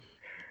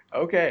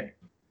Okay,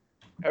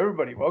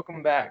 everybody,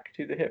 welcome back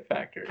to the Hit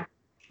Factory.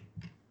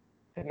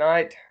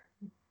 Tonight,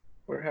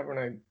 we're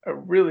having a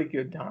really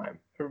good time.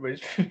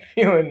 Everybody's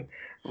feeling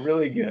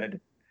really good.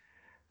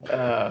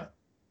 Uh,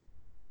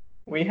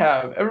 we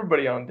have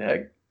everybody on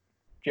deck.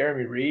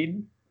 Jeremy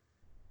Reed.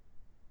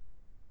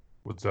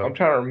 What's I'm up?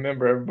 trying to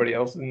remember everybody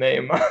else's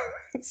name.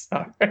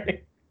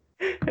 Sorry.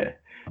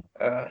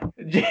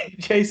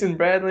 Jason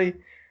Bradley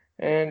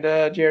and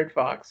Jared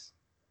Fox.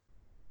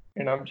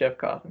 And I'm Jeff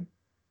Coffin.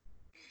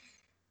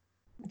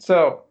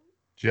 So,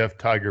 Jeff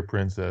Tiger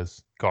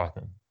Princess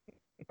Cawthon.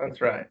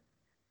 that's right.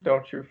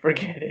 Don't you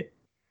forget it.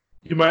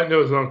 You might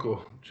know his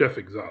uncle, Jeff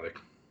Exotic.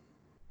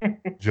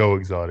 Joe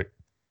Exotic.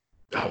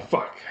 Oh,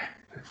 fuck.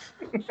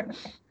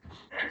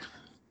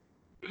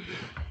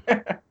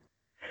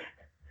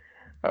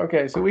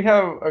 Okay, so we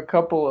have a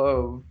couple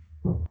of,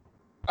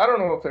 I don't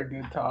know if they're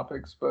good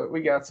topics, but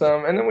we got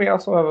some. And then we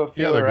also have a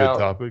Yeah, they're feeler good out.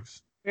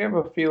 topics. We have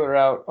a feeler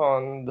out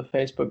on the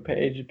Facebook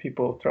page of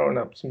people throwing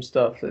up some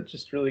stuff that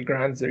just really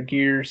grinds their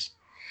gears.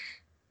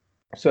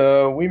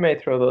 So we may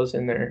throw those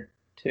in there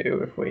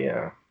too if we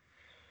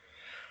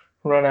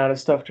run out of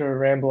stuff to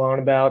ramble on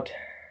about.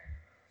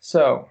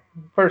 So,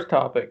 first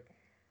topic.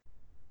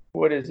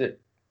 What is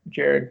it,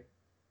 Jared?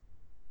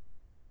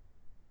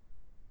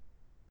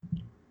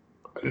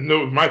 I didn't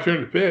know it was my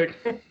turn to pick.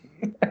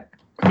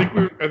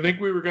 I think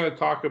we were going to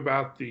talk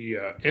about the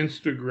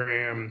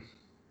Instagram,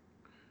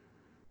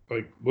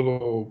 like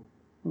little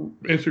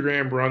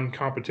Instagram run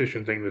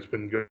competition thing that's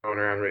been going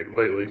around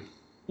lately.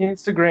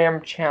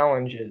 Instagram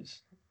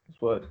challenges is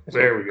what.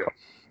 There we go.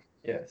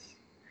 Yes.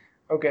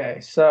 Okay,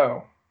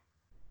 so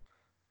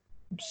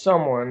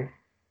someone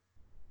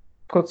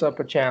puts up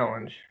a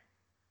challenge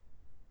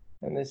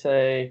and they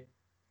say,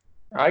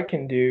 I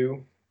can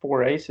do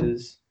 4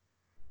 aces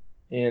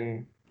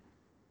in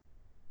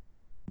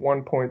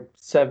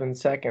 1.7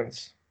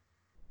 seconds.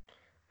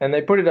 And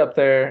they put it up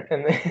there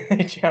and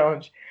they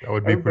challenge That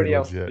would be everybody pretty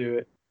else to legit. do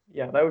it.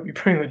 Yeah, that would be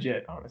pretty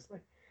legit, honestly.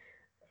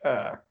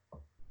 Yeah,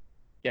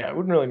 it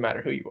wouldn't really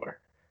matter who you are.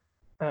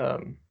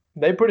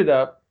 They put it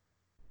up,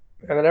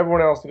 and then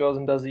everyone else goes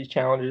and does these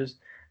challenges.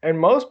 And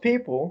most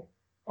people,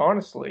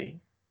 honestly,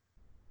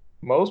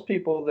 most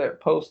people that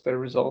post their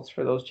results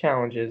for those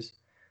challenges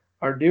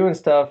are doing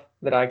stuff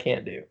that I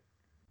can't do.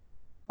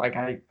 Like,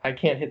 I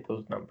can't hit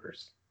those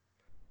numbers.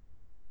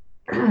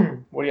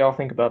 What do y'all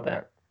think about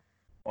that?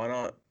 Why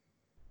not?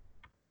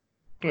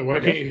 Why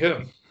can't you hit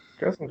him?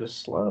 I guess I'm just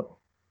slow.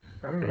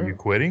 I don't Are you know.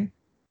 quitting?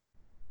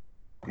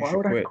 Why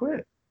would I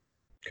quit?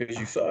 Because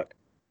you suck.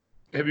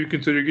 Have you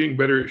considered getting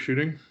better at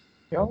shooting?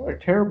 Y'all are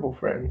terrible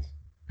friends.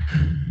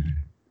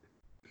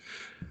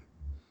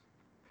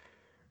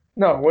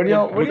 No, what do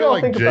y'all I feel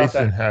like think about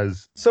Jason that?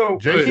 has So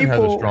Jason has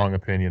a people, strong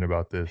opinion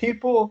about this.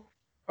 people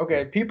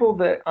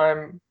that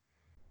I'm.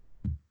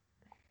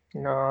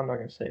 No, I'm not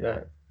gonna say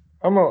that.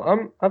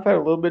 I've had a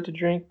little bit to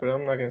drink, but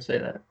I'm not gonna say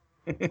that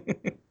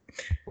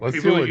Let's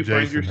see People that what you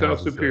find Jason yourself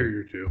has to say.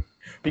 superior to. Well,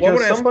 I because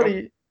wanna ask-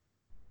 somebody.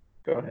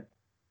 Go ahead.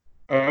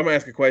 I'm going to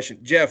ask a question.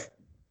 Jeff,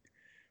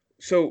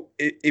 so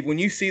if when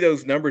you see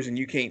those numbers and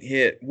you can't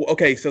hit,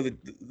 okay, so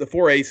the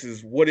 4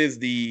 aces, what was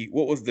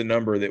the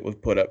number that was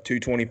put up?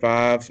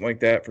 225, something like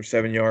that for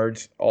 7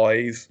 yards, all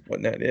A's,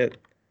 wasn't that it?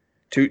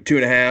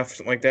 2.5,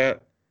 something like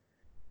that?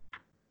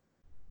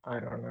 I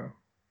don't know.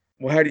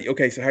 Well, how do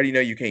you know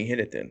you can't hit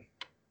it then?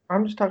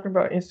 I'm just talking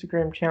about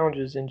Instagram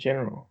challenges in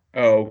general.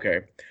 Oh,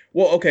 okay.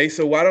 Well, okay,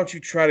 so why don't you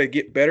try to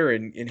get better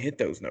and hit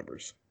those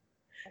numbers?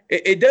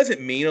 It doesn't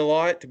mean a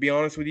lot, to be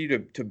honest with you,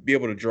 to be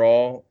able to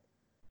draw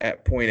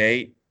at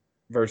 0.8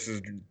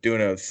 versus doing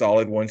a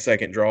solid 1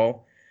 second draw.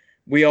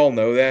 We all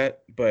know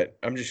that, but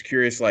I'm just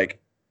curious, like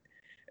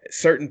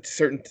certain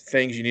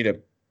things you need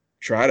to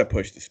try to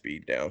push the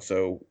speed down.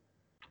 So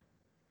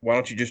why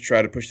don't you just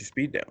try to push the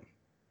speed down?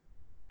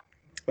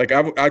 Like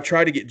I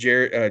try to get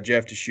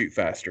Jeff to shoot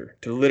faster,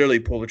 to literally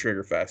pull the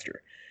trigger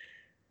faster.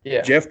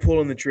 Yeah. Jeff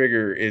pulling the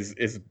trigger is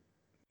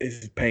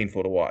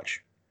painful to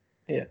watch.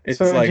 Yeah. It's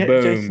So like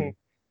boom, Jason,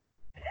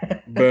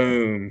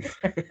 boom,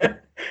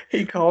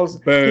 he calls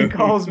boom.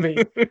 me.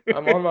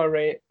 I'm on my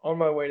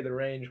way to the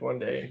range one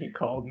day, and he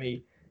called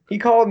me. He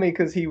called me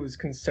because he was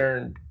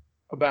concerned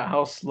about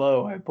how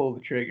slow I pull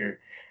the trigger.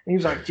 And he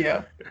was like,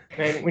 Jeff,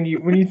 man, when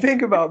you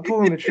think about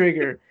pulling the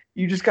trigger,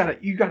 you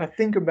gotta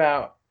think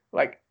about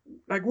like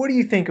what do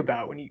you think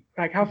about when you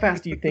like how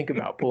fast do you think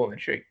about pulling the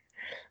trigger?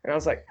 And I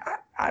was like,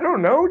 I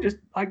don't know, just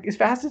like as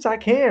fast as I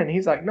can.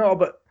 He's like, no,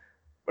 but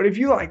if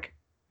you like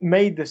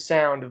made the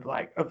sound of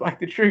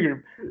the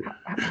trigger,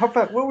 how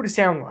fast? What would it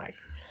sound like?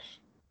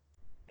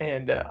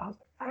 And I was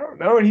like, I don't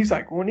know. And he's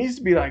like, well, it needs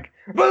to be like.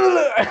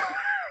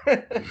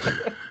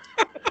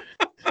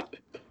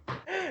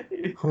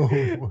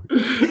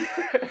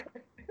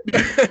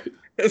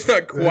 That's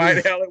not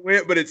quite how it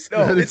went, but it's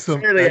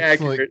some fairly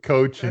excellent accurate.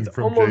 coaching That's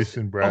from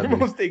Jason Bradley.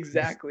 almost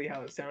exactly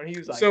how it sounded. He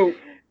was like, So,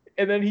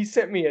 and then he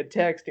sent me a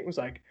text. It was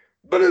like,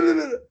 so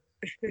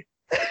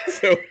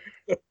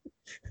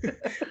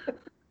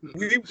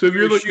So if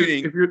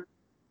you're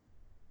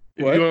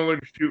If What? you want to learn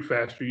to shoot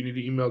faster, you need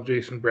to email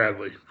Jason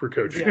Bradley for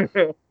coaching.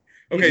 Yeah.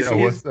 Okay, his, Yeah, so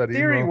what's his that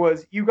theory email?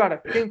 was you got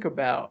to think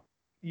about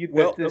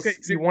Well, that okay,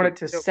 you want it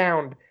to so-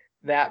 sound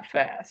that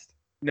fast.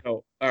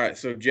 no. All right.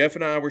 So Jeff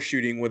and I were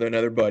shooting with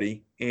another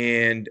buddy,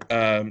 and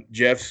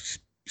Jeff's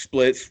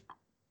splits.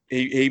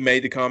 He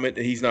made the comment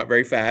that he's not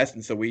very fast,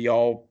 and so we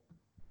all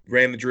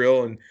ran the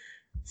drill and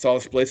saw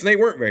the splits, and they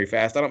weren't very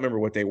fast. I don't remember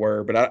what they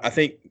were, but I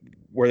think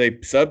were they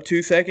sub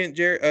 2 second,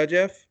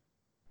 Jeff?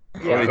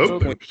 Yeah, I they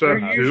hope point- they're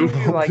they're sub usually two.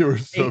 Hope like they were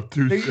sub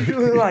 2 they're usually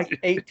seconds. like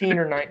 18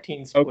 or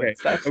 19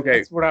 splits. Okay.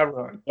 That's what I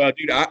run. Well,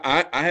 dude,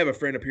 I have a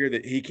friend up here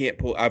that he can't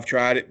pull. I've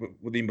tried it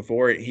with him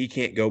before. And he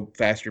can't go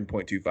faster than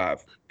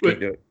 0.25. But- Can't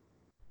do it.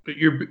 But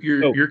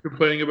you're Oh. you're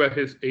complaining about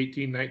his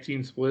 18,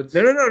 19 splits.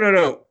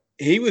 No.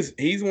 He's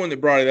the one that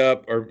brought it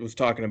up or was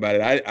talking about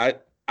it.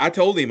 I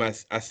told him, I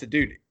said,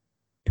 dude,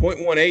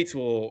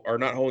 0.18s are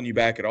not holding you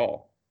back at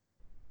all.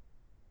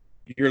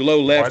 Your low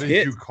Why left did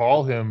hit. you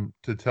call him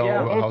to tell Yeah,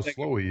 him hold about how on a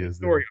second. slow he is?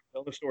 Story. I'm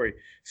telling the story.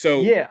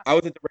 So Yeah. I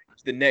was at the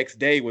range the next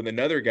day with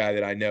another guy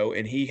that I know,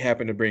 and he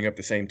happened to bring up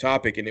the same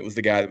topic, and it was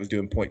the guy that was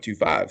doing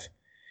 0.25s.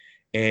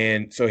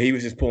 And so he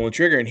was just pulling the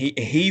trigger, and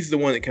he's the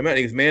one that come out and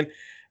he goes, man,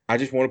 I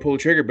just want to pull the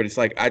trigger, but it's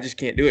like I just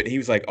can't do it. And he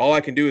was like, all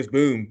I can do is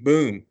boom,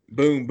 boom,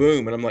 boom,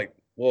 boom. And I'm like,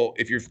 well,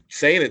 if you're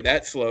saying it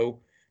that slow,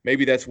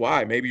 maybe that's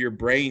why. Maybe your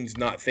brain's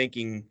not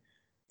thinking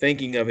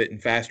of it in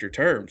faster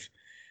terms.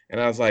 And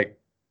I was like,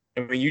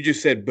 I mean, you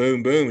just said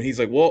boom, boom. And he's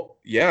like, well,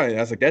 yeah. And I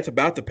was like, that's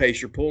about the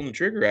pace you're pulling the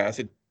trigger at. I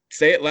said,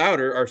 say it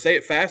louder or say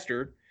it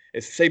faster.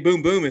 Say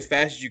boom, boom as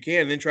fast as you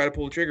can, and then try to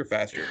pull the trigger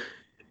faster.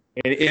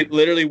 And it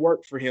literally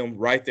worked for him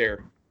right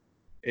there.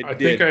 I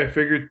think I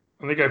figured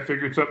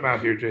something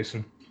out here,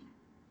 Jason.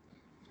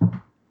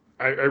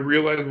 I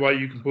realized why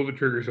you can pull the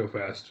trigger so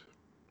fast.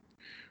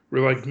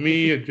 We're like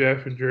me and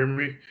Jeff and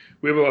Jeremy.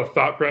 We have a lot of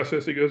thought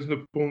process that goes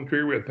into pulling the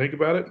trigger. We have to think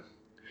about it.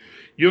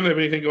 You don't have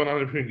anything going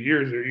on between the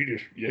ears there. You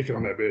just yank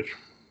on that bitch.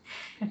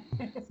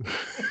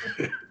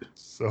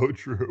 So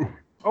true.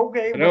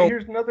 Okay, I but know.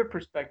 here's another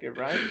perspective,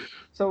 right?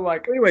 So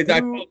like, Anyways, I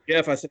who- called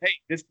Jeff. I said,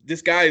 hey,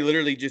 this guy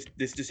literally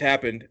this just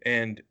happened,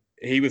 and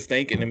he was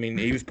thinking. I mean,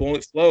 he was pulling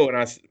it slow,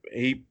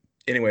 and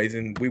anyways,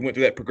 and we went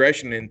through that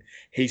progression, and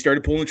he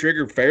started pulling the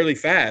trigger fairly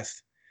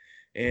fast.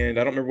 And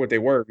I don't remember what they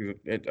were. 'Cause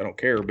I don't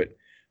care, but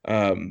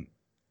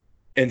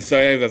and so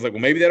I was like,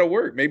 well, maybe that'll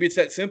work. Maybe it's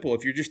that simple.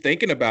 If you're just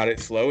thinking about it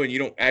slow, and you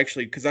don't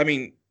actually, because I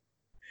mean,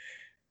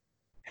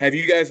 have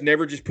you guys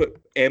never just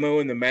put ammo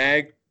in the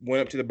mag,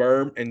 went up to the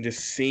berm, and just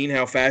seen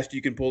how fast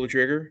you can pull the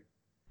trigger?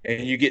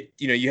 And you get,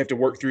 you have to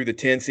work through the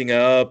tensing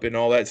up and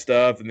all that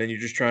stuff, and then you're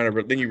just trying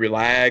to, then you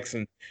relax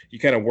and you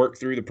kind of work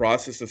through the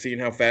process of seeing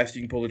how fast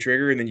you can pull the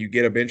trigger, and then you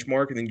get a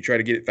benchmark, and then you try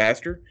to get it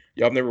faster.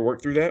 Y'all have never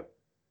worked through that?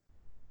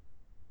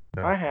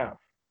 I have.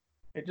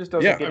 It just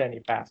doesn't Yeah. get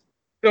any faster.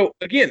 So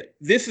again,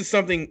 this is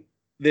something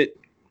that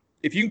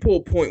if you can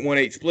pull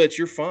 0.18 splits,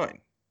 you're fine.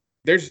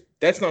 That's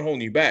not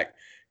holding you back.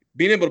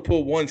 Being able to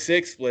pull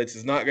 1.6 splits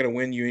is not going to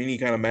win you any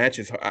kind of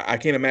matches. I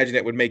can't imagine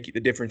that would make the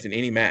difference in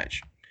any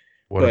match.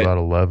 What But- about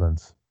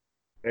 11s?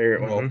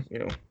 Well,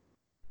 Mhm.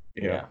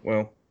 Yeah.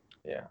 well,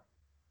 Yeah.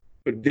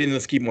 but then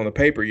let's keep them on the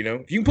paper.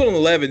 If you can pull them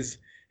 11s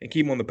and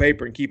keep them on the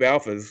paper and keep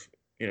alphas,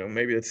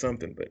 maybe that's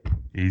something. But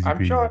Easy I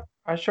peasy.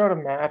 shot a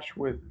match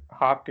with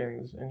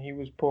Hopkins, and he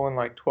was pulling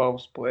like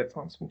 12 splits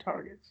on some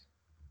targets.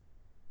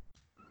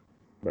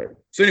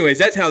 so, anyways,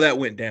 that's how that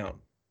went down.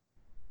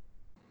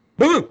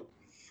 Boom,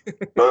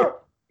 boom.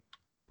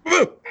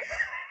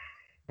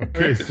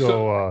 Okay,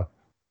 so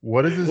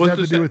what does this What's have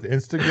to this do ha- with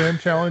Instagram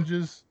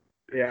challenges?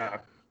 Yeah.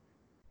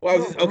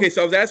 Well,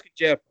 so I was asking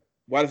Jeff,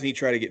 why doesn't he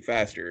try to get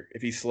faster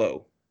if he's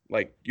slow?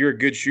 Like, you're a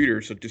good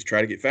shooter, so just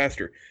try to get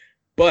faster.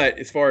 But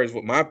as far as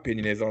what my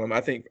opinion is on him,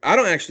 I think I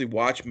don't actually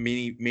watch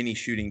many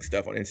shooting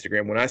stuff on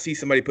Instagram. When I see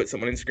somebody put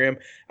something on Instagram,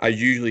 I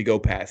usually go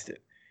past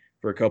it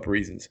for a couple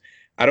reasons.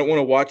 I don't want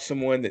to watch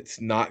someone that's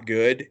not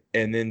good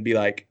and then be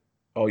like,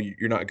 "Oh,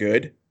 you're not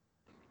good."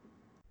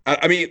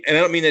 I mean, and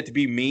I don't mean that to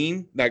be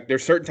mean. Like,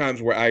 there's certain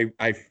times where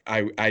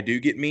I do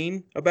get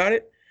mean about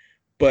it,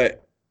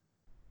 but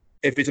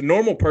if it's a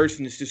normal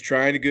person that's just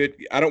trying to good,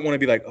 I don't want to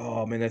be like,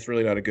 oh man, that's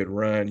really not a good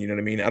run. You know what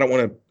I mean? I don't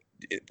want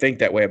to think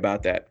that way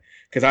about that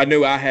because I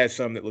know I had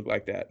some that look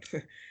like that.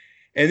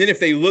 And then if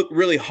they look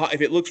really hot,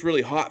 if it looks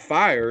really hot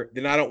fire,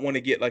 then I don't want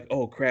to get like,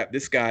 oh crap,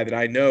 this guy that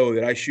I know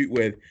that I shoot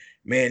with,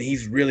 man,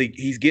 he's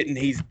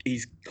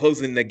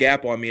closing the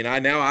gap on me, and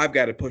I've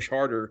got to push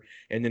harder,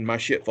 and then my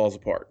shit falls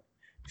apart.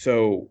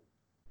 So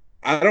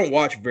I don't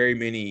watch very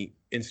many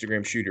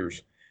Instagram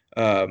shooters.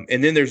 And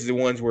then there's the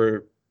ones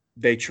where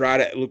they try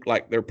to look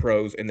like they're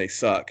pros and they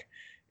suck.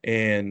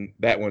 And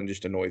that one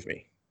just annoys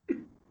me.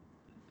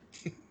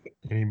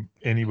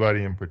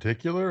 Anybody in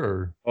particular,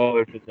 or Oh,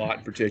 there's a lot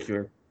in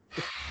particular.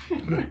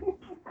 Why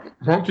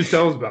don't you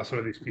tell us about some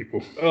of these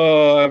people?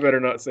 Oh, I better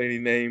not say any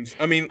names.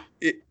 I mean,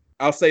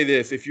 I'll say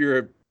this. If you're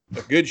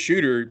a good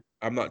shooter,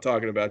 I'm not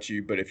talking about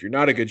you. But if you're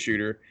not a good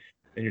shooter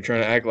and you're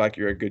trying to act like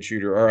you're a good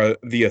shooter or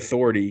the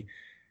authority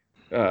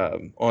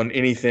on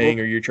anything,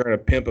 or you're trying to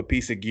pimp a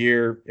piece of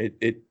gear,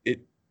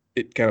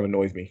 it kind of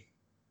annoys me.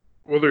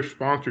 Well, they're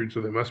sponsored,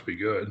 so they must be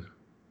good.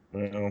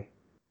 You know.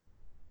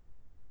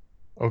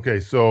 Okay,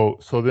 so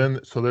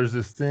there's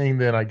this thing.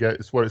 Then I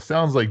guess what it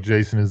sounds like,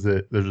 Jason, is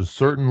that there's a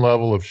certain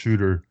level of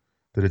shooter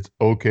that it's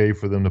okay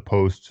for them to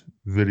post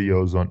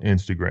videos on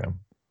Instagram.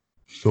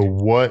 So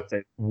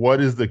what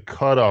is the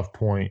cutoff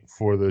point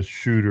for the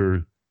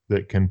shooter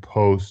that can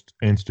post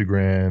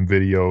Instagram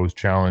videos,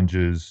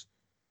 challenges,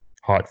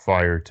 hot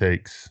fire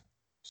takes,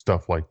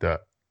 stuff like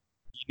that?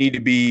 You need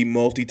to be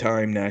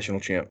multi-time national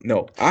champ.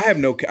 No, I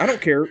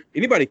don't care.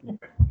 Anybody can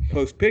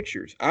post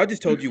pictures. I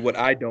just told you what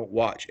I don't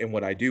watch and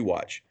what I do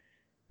watch.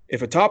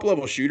 If a top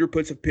level shooter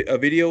puts a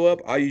video up,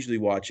 I usually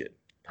watch it.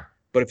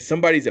 But if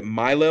somebody's at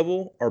my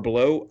level or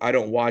below, I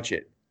don't watch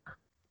it.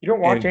 You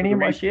don't watch And any the of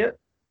my reason- shit?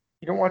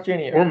 You don't watch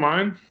any of Or it?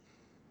 mine.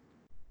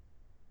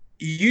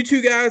 You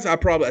two guys, I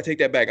take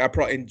that back.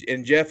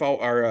 And Jeff,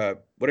 or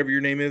whatever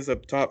your name is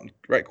up top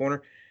right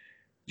corner,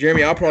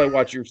 Jeremy, I'll probably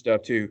watch your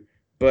stuff too.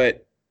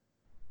 But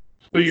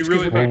So you It's 'cause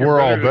really we're- think you're we're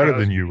all better better us,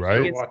 than you, still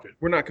right? Watch it.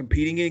 we're not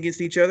competing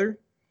against each other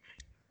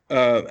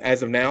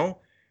as of now.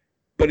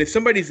 But if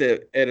somebody's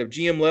at a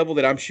GM level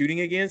that I'm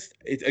shooting against,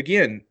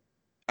 again,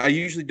 I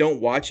usually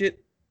don't watch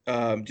it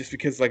just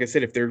because, like I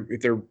said, if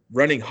they're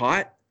running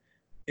hot,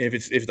 and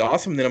if it's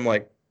awesome, then I'm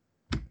like,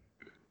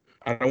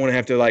 I don't want to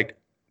have to like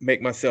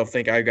make myself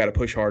think I got to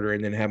push harder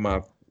and then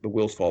have the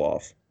wheels fall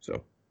off.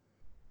 So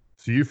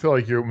you feel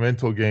like your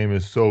mental game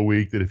is so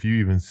weak that if you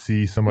even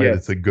see somebody Yes.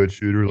 that's a good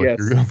shooter, like Yes.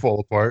 you're gonna fall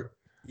apart.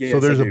 Yes, So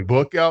there's I a do.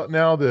 book out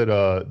now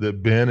that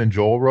Ben and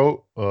Joel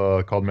wrote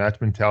called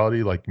Match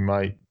Mentality. Like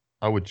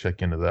I would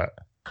check into that.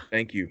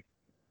 Thank you.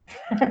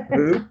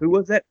 Who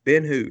was that?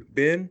 Ben who?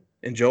 Ben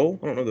and Joel?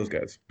 I don't know those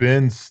guys.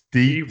 Ben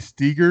Steve.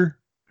 Steger.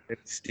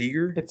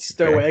 Steger? It's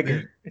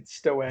Stoegger.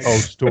 It's Stoegger. Oh,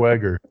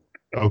 Stoegger.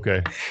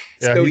 Okay.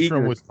 Yeah, he's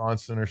from Stoeger.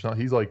 Wisconsin or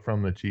something. He's like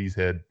from the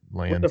Cheesehead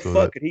land. What the so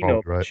fuck that's could he probably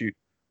know? right. Shoot.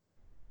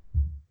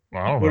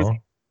 I don't What is know. he-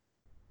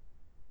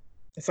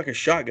 It's like a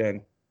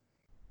shotgun.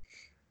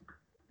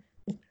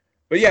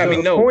 But yeah, I So mean,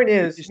 the no. point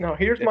is, Just- no,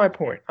 here's my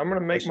point. I'm going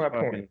to make That's my my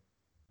point. opinion.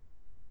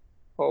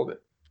 Hold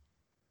it.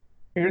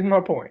 Here's my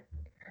point.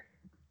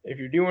 If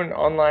you're doing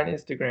online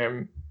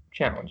Instagram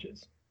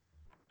challenges,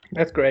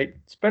 that's great.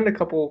 Spend a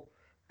couple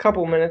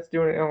minutes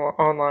doing an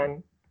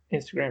online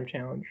Instagram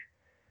challenge.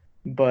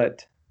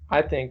 But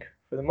I think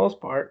for the most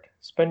part,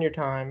 spend your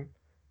time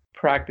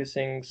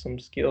practicing some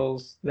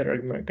skills that are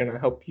going to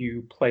help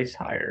you place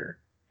higher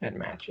at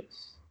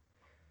matches.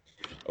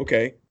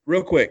 Okay,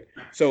 real quick.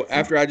 So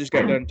after I just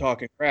got done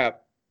talking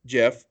crap,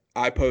 Jeff,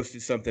 I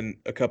posted something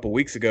a couple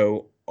weeks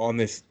ago on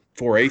this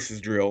 4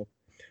 aces drill.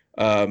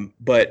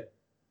 But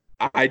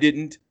I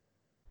didn't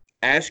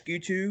ask you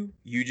to.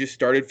 You just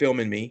started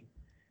filming me,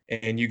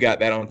 and you got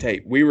that on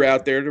tape. We were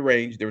out there at the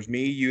range. There was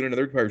me, you, and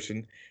another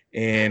person,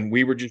 and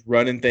we were just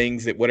running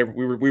things that whatever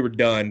we were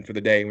done for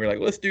the day. And we were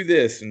like, let's do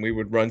this, and we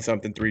would run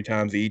something 3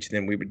 times each, and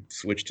then we would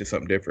switch to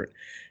something different.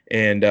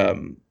 And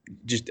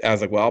I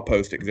was like, well, I'll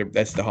post it because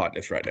that's the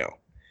hotness right now.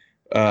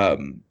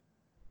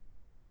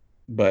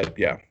 But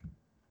yeah,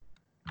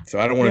 so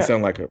I don't want to Yeah.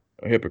 sound like a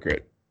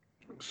hypocrite.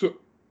 So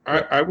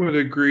I would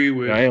agree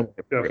with And I am a Jeff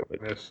hypocrite. on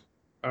But this.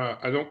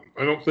 I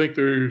don't think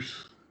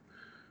there's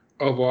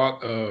a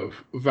lot of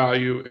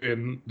value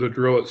in the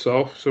drill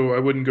itself, so I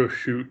wouldn't go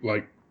shoot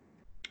like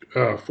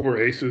 4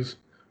 aces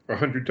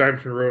 100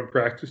 times in a row in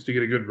practice to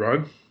get a good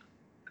run.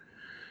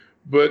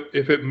 But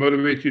if it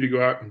motivates you to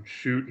go out and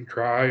shoot and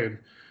try and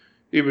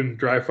even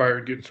dry fire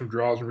and get some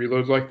draws and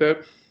reloads like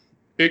that,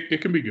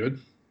 it can be good.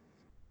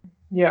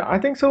 Yeah, I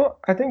think so.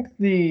 I think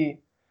the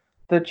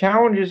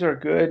challenges are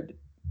good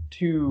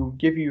to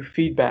give you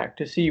feedback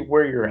to see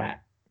where you're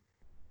at.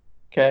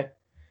 Okay?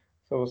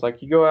 So it's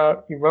like you go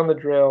out, you run the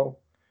drill,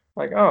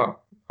 like, oh,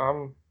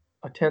 I'm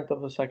a tenth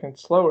of a second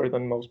slower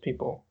than most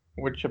people,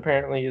 which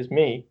apparently is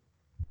me.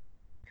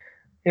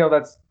 You know,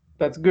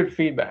 that's good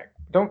feedback.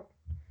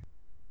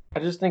 I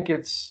just think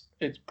it's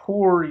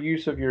poor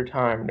use of your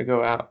time to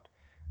go out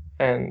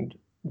and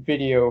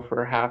video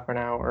for half an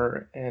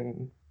hour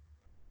and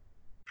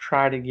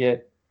try to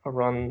get a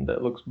run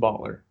that looks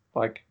baller.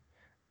 Like,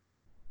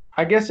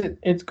 I guess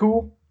it's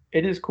cool.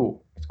 It is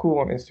cool. It's cool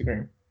on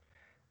Instagram,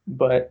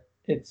 but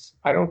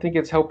I don't think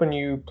it's helping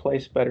you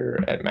place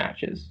better at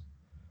matches.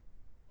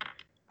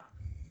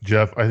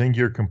 Jeff, I think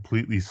you're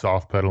completely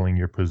soft pedaling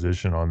your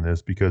position on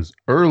this because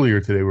earlier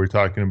today we were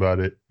talking about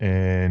it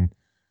and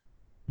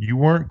you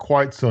weren't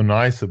quite so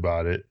nice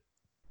about it.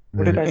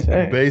 What did I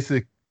say?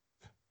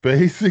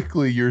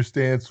 Basically, your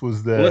stance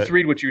was that. well, let's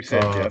read what you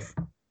said, Jeff.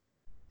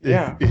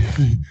 Yeah.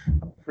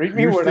 Read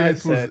me what I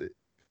said.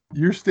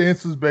 Your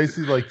stance was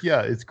basically like,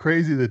 yeah, it's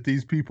crazy that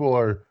these people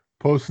are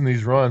posting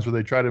these runs where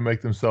they try to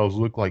make themselves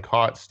look like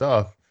hot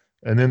stuff,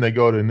 and then they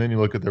go to, and then you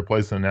look at their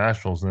place in the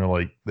nationals, and they're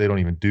like, they don't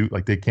even do,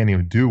 like, they can't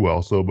even do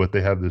well. So, but they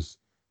have this,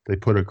 they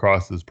put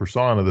across this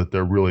persona that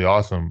they're really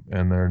awesome,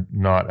 and they're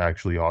not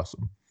actually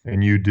awesome.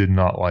 And you did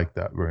not like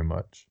that very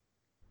much.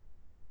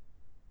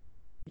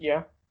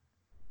 Yeah.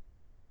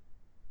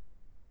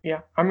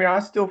 Yeah. I mean, I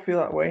still feel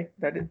that way.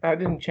 That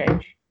didn't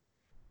change.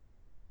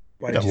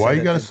 Why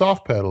you got to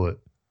soft pedal it?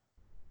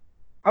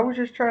 I was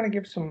just trying to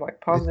give some like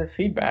positive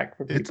feedback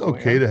for people. It's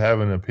okay to have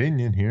an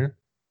opinion here.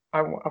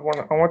 I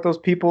want those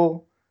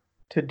people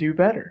to do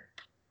better.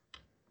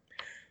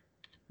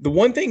 The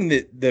one thing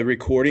that the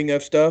recording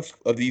of stuff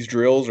of these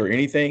drills or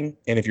anything,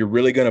 and if you're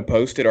really going to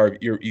post it or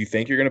you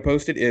think you're going to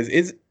post it,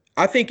 is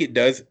I think it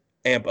does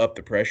amp up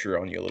the pressure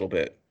on you a little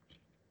bit,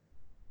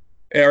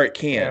 or it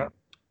can. Yeah.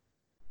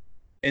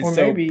 And Or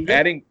so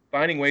maybe-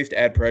 finding ways to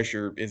add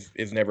pressure is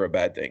never a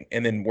bad thing,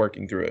 and then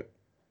working through it.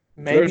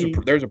 So Maybe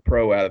there's a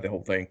pro out of the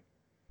whole thing.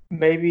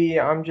 maybe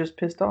I'm just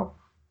pissed off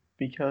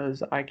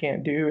because I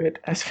can't do it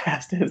as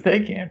fast as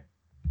they can.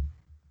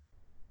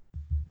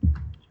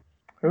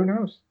 Who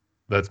knows?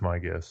 That's my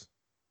guess.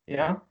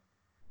 Yeah,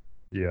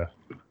 Yeah.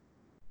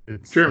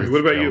 Jeremy,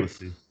 what about you?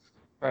 jealousy.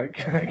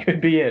 that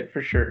could be it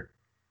for sure.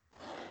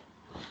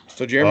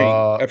 So Jeremy,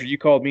 Uh, after you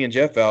called me and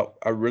Jeff out,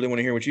 I really want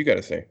to hear what you got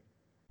to say.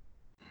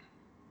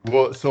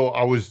 Well, so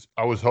I was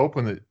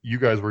hoping that you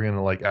guys were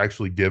gonna like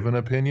actually give an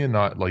opinion,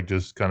 not like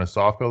just kind of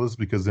softball this,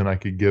 because then I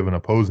could give an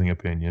opposing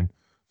opinion.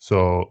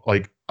 So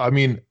like, I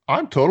mean,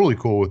 I'm totally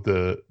cool with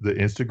the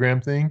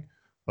Instagram thing.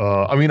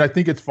 I mean, I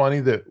think it's funny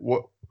that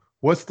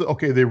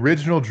the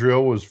original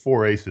drill was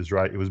 4 aces,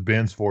 right? It was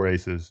Ben's 4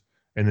 aces,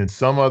 and then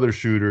some other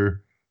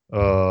shooter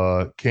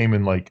came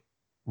and like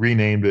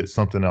renamed it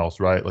something else,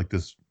 right? Like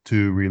this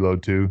 2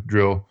 reload 2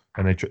 drill,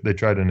 and they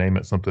tried to name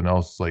it something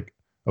else. Like,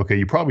 okay,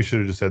 you probably should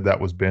have just said that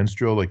was Ben's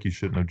drill. Like, you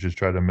shouldn't have just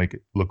tried to make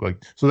it look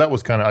like. So that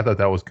was kind of, I thought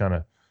that was kind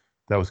of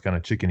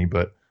chickeny,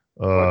 but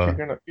What,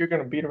 you're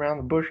gonna beat around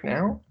the bush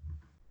now?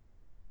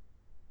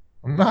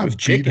 I'm not What's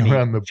beating chickeny?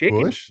 around the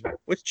Chickeny? bush.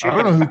 What's I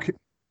chicken? don't know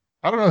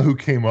I don't know who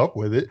came up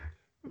with it.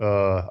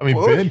 I mean,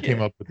 Ben Bullshit.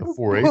 came up with the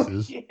 4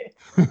 aces.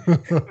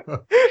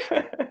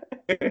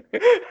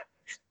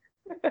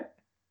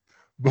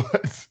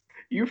 But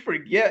You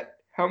forget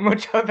how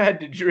much I've had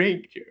to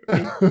drink,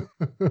 Jeremy.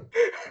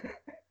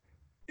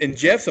 And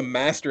Jeff's a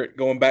master at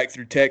going back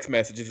through text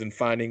messages and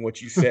finding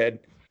what you said.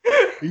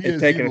 he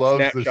taking a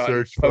loves the snapshot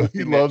and search. He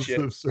posting that loves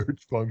shit. the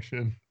search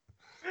function.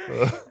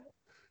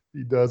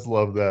 He does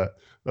love that.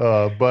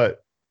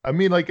 But I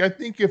mean, like, I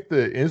think if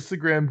the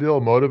Instagram deal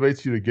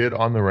motivates you to get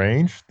on the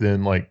range,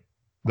 then like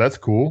that's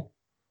cool.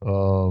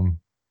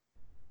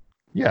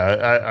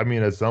 Yeah, I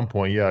mean, at some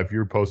point, yeah, if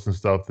you're posting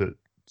stuff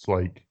that's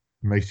like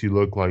makes you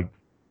look like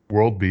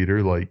world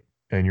beater, like,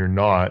 and you're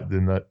not,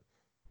 then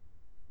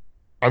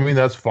I mean,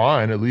 that's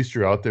fine. At least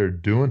you're out there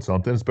doing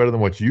something. It's better than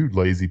what you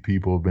lazy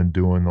people have been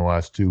doing the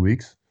last 2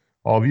 weeks.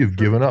 All of you have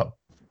given up.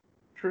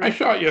 True. I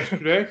shot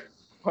yesterday.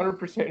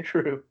 100%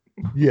 true.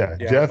 Yeah,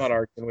 Yeah, Jeff. I'm not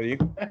arguing with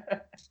you.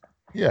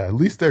 Yeah, at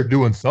least they're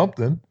doing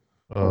something.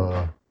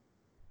 I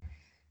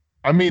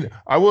mean,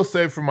 I will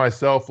say for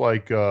myself,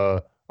 like,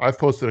 I've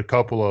posted a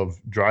couple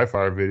of dry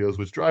fire videos,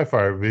 which dry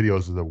fire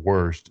videos are the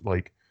worst.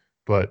 Like,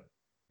 but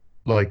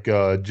like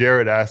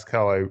Jared asked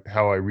how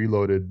I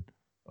reloaded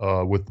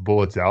with the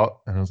bullets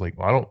out, and I was like,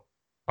 well,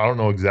 I don't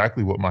know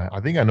exactly I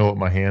think I know what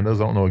my hand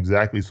does. I don't know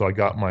exactly, so I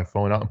got my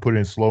phone out and put it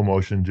in slow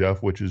motion,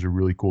 Jeff, which is a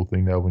really cool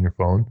thing to have on your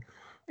phone.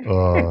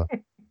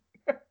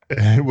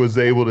 And was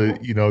able to,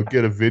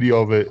 get a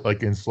video of it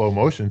like in slow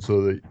motion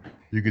so that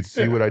you could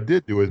see what I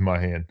did do with my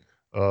hand.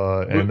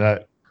 And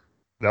that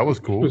was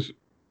cool.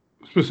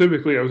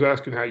 Specifically, I was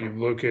asking how you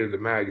located the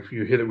mag, if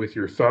you hit it with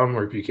your thumb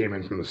or if you came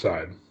in from the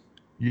side.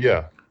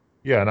 Yeah.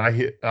 And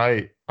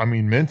I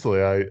mean,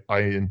 mentally, I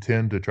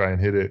intend to try and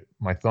hit it.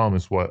 My thumb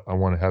is what I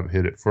want to have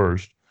hit it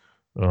first.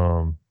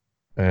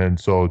 And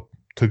so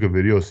took a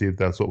video, see if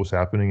that's what was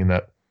happening. And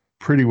that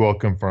pretty well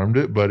confirmed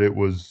it, but it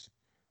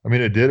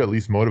did at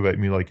least motivate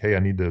me, like, hey, I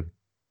need to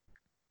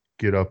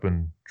get up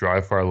and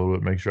dry fire a little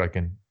bit, make sure I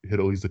can hit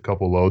at least a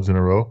couple loads in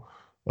a row.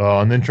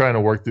 And then trying to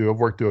I've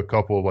worked through a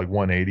couple of like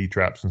 180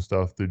 traps and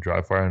stuff through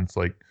dry fire. And it's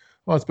like,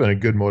 well, it's been a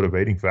good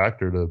motivating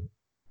factor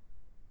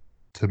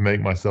to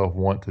make myself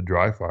want to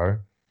dry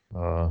fire.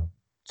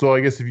 So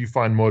I guess if you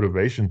find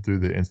motivation through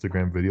the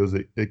Instagram videos,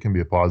 it can be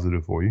a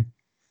positive for you.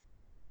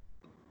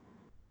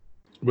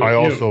 But, I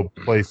also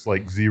place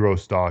like zero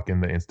stock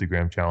in the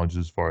Instagram challenge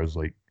as far as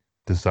like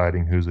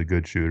deciding who's a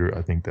good shooter.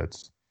 I think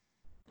that's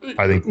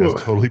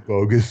totally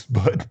bogus,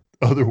 but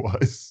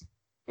otherwise.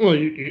 Well,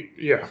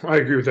 yeah, I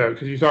agree with that,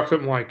 because you talk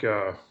something like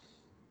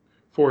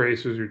 4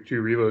 aces or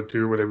 2 reload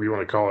 2 or whatever you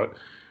want to call it,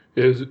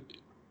 is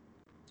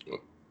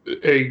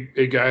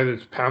a guy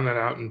that's pounding that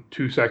out in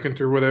 2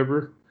 seconds or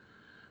whatever.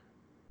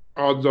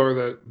 Odds are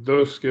that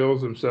those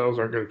skills themselves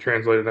aren't going to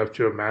translate enough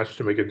to a match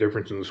to make a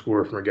difference in the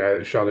score from a guy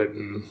that shot it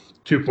in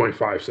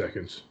 2.5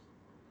 seconds.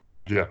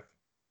 Yeah.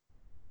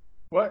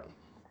 What?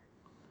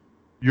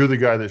 You're the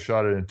guy that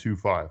shot it in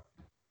 2.5.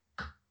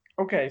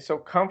 Okay, so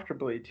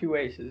comfortably 2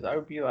 aces. I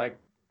would be like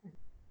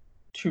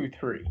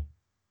 2-3.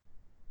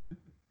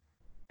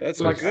 That's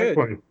Like, not good.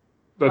 Funny.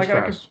 That's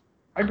Like, fast.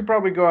 I could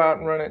probably go out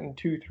and run it in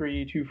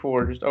 2-3,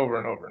 2-4, just over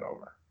and over and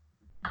over.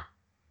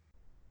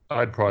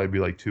 I'd probably be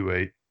like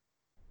 2.8.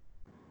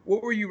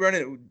 What were you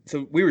running?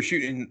 So we were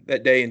shooting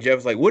that day, and Jeff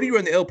was like, "What do you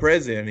run the El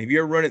Prez in? Have you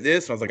ever run it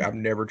this?" And I was like, "I've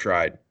never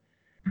tried."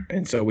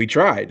 And so we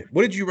tried.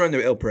 What did you run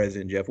the El Prez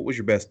in, Jeff? What was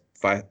your best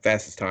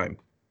fastest time?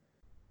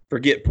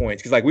 forget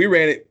points because like we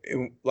ran it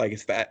like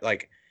it's fat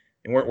like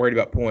and weren't worried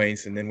about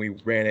points, and then we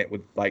ran it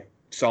with like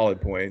solid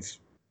points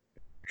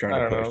trying I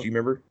to don't push. know. Do you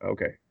remember?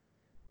 Okay,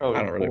 Probably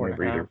I don't really 4.5.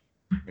 remember either.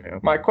 Yeah.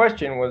 My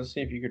question was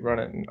if you could run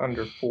it in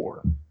under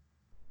 4,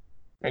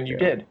 and you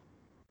Yeah. did.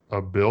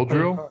 A bill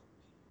drill?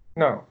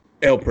 No,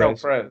 El El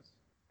Pres. Prez.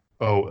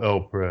 Oh, El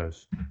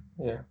Press.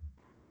 Yeah.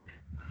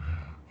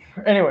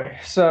 Anyway,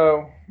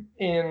 so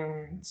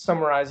in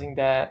summarizing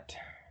that,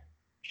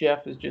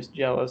 Jeff is just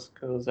jealous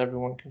because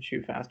everyone can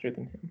shoot faster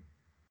than him.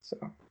 So,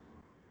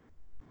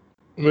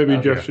 Maybe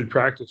Oh, Jeff yeah. should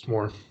practice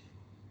more.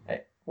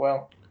 hey,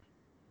 well,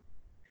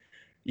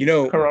 You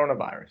know,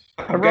 coronavirus.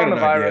 I've got an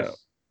idea. Coronavirus.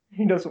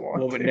 He doesn't want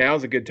well, to. but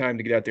now's a good time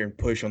to get out there and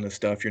push on the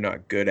stuff you're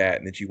not good at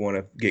and that you want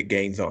to get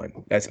gains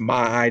on. That's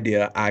my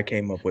idea. I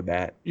came up with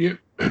that. Yeah,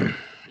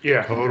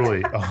 yeah.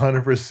 Totally.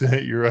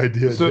 100% your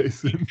idea, So,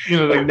 Jason. you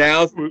know, Like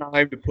now's the that-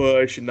 time to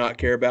push and not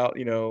care about,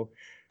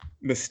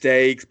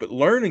 mistakes, but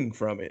learning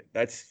from it.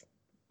 That's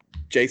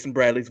Jason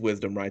Bradley's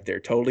wisdom right there.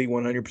 Totally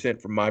 100%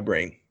 from my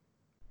brain.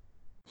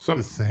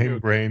 The same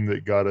brain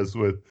that got us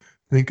with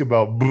think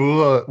about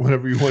blah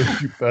whenever you want to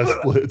shoot fast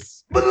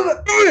splits.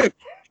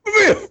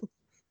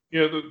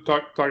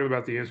 Talking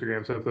about the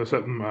Instagram stuff, there's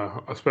something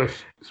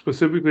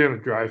specifically on the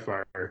dry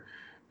fire.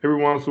 Every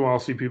once in a while, I'll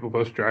see people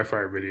post dry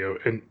fire video,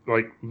 and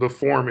like the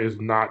form is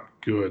not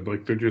good.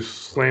 Like they're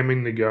just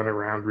slamming the gun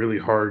around really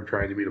hard,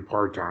 trying to beat a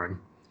par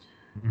time,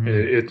 and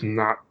it's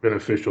not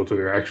beneficial to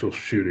their actual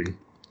shooting.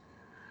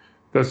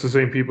 That's the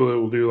same people that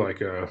will do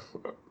like a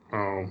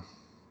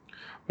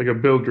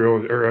bill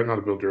drill, or not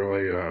a bill drill,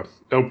 a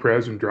El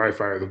Pres and dry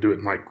fire. They'll do it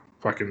in like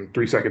fucking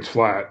 3 seconds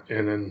flat,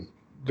 and then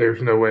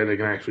there's no way they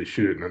can actually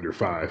shoot it in under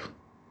 5.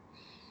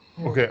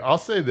 Okay, I'll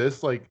say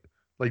this, like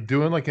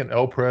doing like an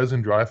El Pres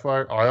and dry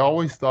fire, I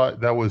always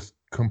thought that was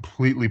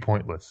completely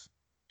pointless.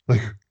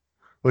 Like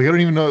I don't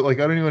even know, like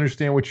I don't even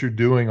understand what you're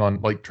doing on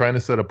like trying to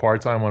set a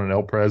part time on an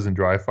El Pres and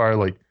dry fire.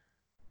 Like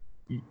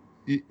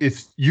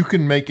it's you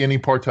can make any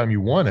part time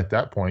you want at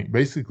that point,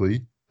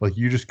 basically. Like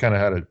you just kind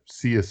of had to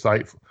see a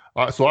sight.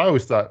 So I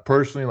always thought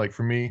personally, like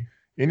for me,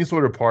 any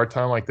sort of part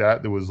time like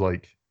that was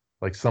like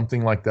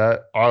something like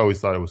that, I always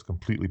thought it was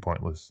completely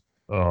pointless.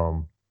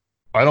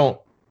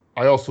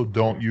 I also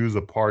don't use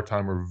a par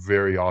timer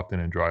very often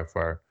in dry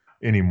fire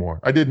anymore.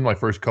 I did in my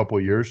first couple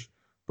of years,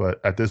 but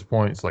at this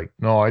point, it's like,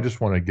 no, I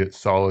just want to get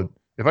solid.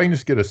 If I can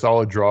just get a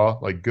solid draw,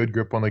 like good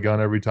grip on the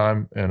gun every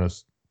time and a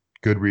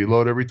good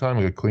reload every time,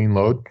 like a clean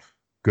load,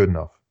 good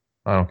enough.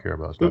 I don't care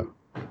about that.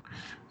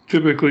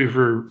 Typically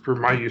for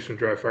my use in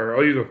dry fire,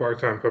 I'll use a par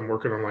time if I'm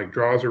working on like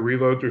draws or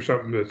reloads or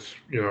something that's,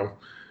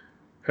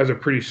 has a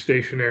pretty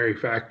stationary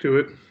fact to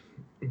it.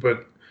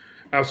 But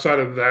outside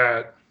of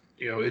that,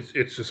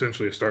 it's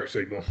essentially a start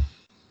signal.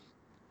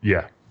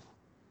 Yeah.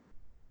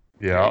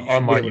 Yeah, you I should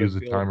be might able to use a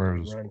feel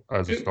timer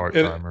as a start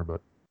timer,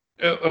 but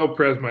El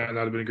Pres might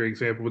not have been a great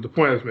example, but the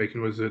point I was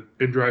making was that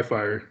in dry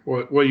fire,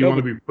 what you No, want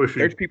to but be pushing.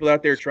 There's people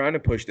out there trying to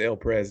push the El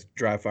Pres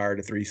dry fire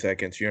to 3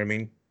 seconds. You know what I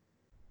mean?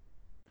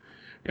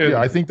 And, yeah,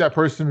 I think that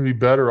person would be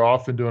better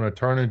off in doing a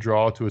turn and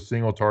draw to a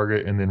single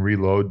target and then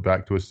reload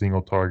back to a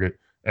single target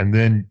and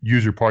then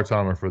use your part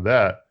timer for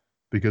that,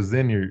 because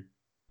then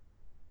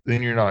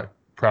you're not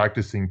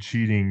practicing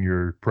cheating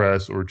your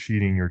press or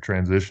cheating your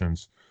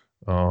transitions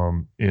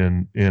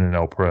in an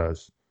El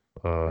Pres.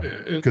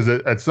 Because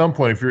at some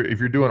point, if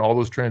you're doing all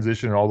those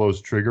transition and all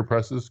those trigger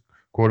presses,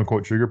 quote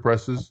unquote trigger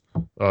presses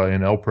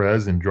in El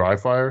Pres and dry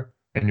fire,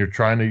 and you're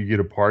trying to get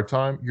a part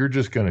time, you're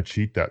just gonna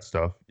cheat that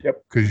stuff.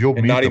 Yep. Because you'll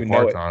And meet not the even know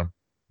part it. time.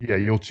 Yeah,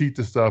 you'll cheat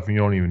the stuff and you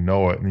don't even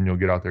know it, and then you'll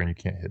get out there and you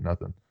can't hit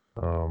nothing.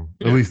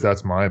 At least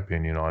that's my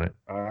opinion on it.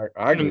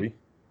 I agree.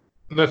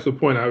 And that's the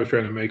point I was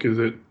trying to make, is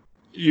that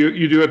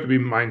you do have to be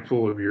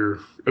mindful of your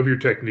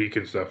technique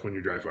and stuff when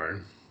you're dry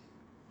firing.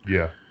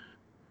 Yeah.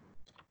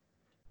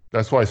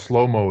 That's why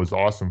slow-mo is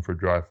awesome for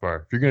dry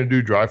fire. If you're going to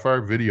do dry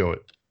fire, video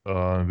it.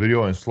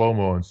 Video in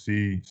slow-mo and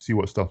see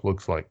what stuff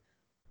looks like.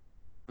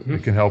 Mm-hmm.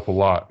 It can help a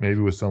lot. Maybe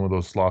with some of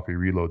those sloppy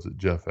reloads that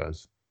Jeff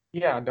has.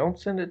 Yeah, don't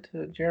send it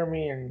to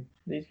Jeremy and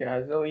these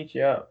guys. They'll eat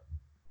you up.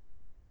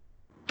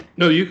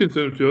 No, you can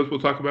send them to us. We'll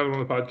talk about them on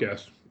the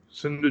podcast.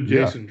 Send them to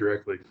Jason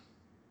directly.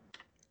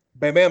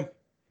 Bam, bam.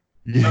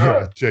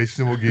 Yeah,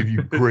 Jason will give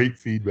you great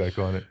feedback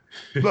on it.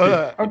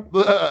 Blah,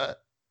 blah.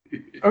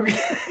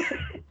 Okay.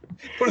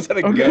 What is that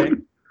Okay.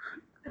 again?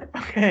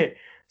 Okay.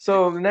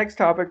 So the next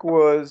topic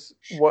was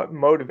what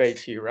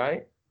motivates you,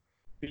 right?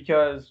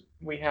 Because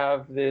we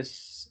have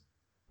this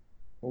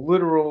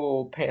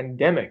literal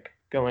pandemic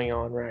going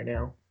on right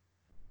now.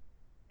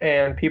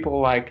 And people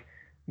like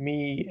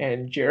me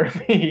and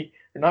Jeremy,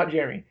 not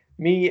Jeremy,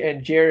 me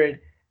and Jared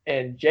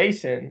and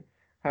Jason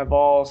have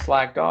all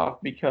slacked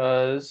off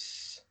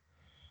because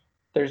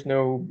there's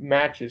no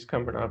matches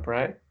coming up,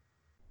 right?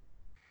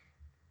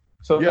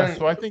 So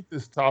So I think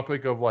this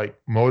topic of like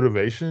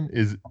motivation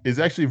is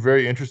actually a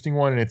very interesting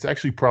one, and it's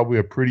actually probably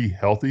a pretty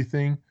healthy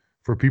thing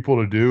for people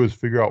to do, is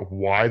figure out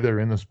why they're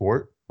in the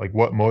sport, like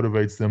what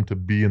motivates them to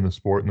be in the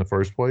sport in the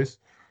first place.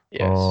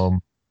 yes.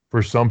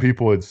 For some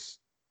people, it's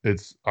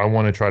I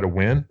want to try to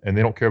win, and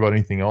they don't care about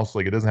anything else.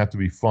 Like, it doesn't have to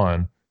be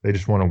fun. They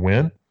just want to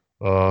win.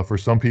 For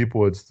some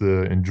people, it's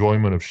the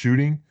enjoyment of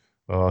shooting.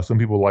 Some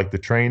people like the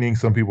training.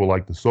 Some people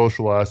like the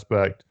social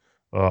aspect,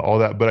 all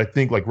that. But I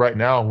think like right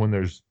now, when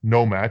there's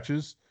no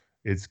matches,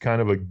 it's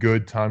kind of a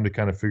good time to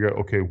kind of figure out,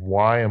 okay,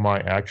 why am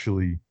I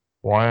actually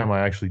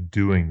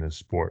doing this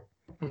sport?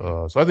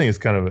 So I think it's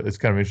kind of an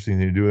interesting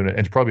thing to do, and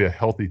it's probably a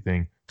healthy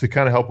thing to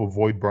kind of help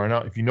avoid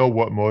burnout. If you know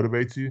what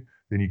motivates you,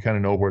 then you kind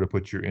of know where to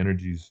put your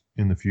energies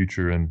in the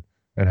future and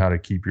how to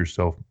keep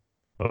yourself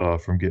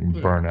from getting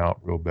burned out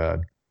real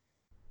bad.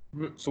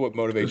 So what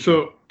motivates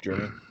you,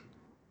 Jeremy?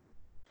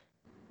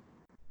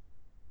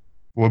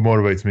 What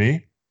motivates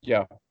me?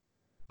 Yeah.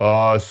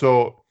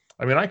 So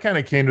I mean, I kind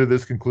of came to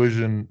this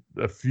conclusion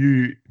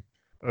it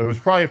was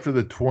probably after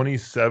the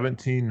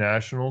 2017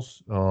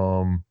 Nationals.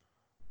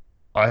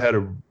 I had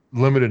a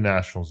limited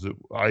Nationals.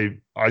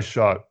 I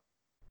shot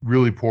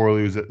really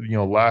poorly. It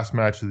was last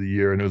match of the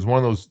year, and it was one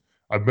of those.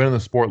 I've been in the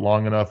sport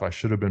long enough. I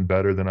should have been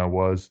better than I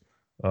was.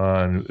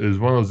 And it was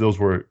one of those deals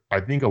where I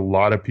think a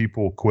lot of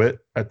people quit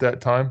at that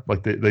time.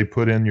 Like they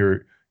put in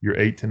your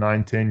 8 to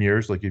 9, 10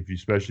 years. Like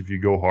especially if you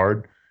go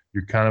hard,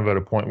 you're kind of at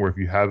a point where if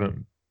you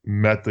haven't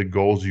met the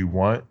goals you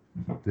want,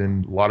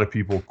 then a lot of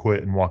people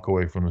quit and walk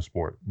away from the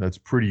sport. That's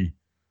pretty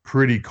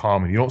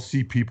common. You don't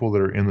see people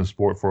that are in the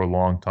sport for a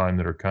long time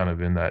that are kind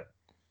of in that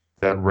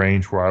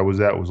range where I was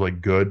at, was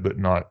like good but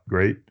not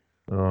great.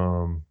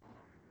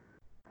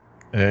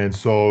 And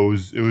so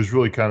it was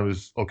really kind of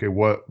this, okay,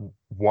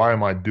 why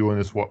am I doing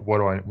this?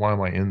 Why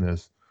am I in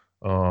this?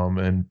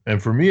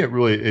 And for me,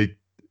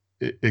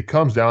 it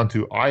comes down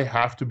to, I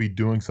have to be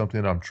doing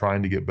something I'm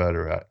trying to get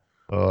better at.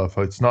 If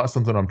it's not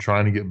something I'm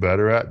trying to get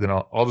better at, then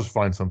I'll just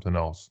find something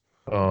else.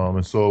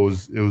 And so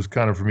it was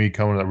kind of, for me,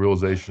 coming to that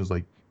realization is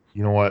like,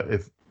 you know what,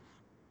 if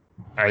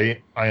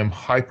I am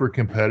hyper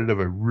competitive,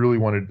 I really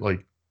want to,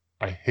 like,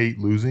 I hate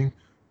losing.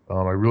 I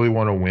really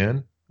want to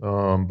win.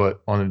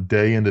 But on a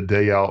day in to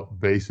day out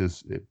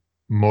basis, it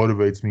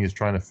motivates me is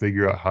trying to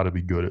figure out how to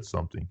be good at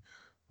something.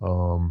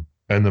 And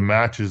the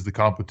matches, the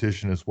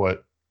competition is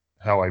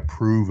how I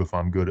prove if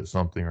I'm good at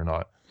something or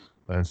not.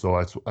 And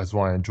so that's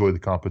why I enjoy the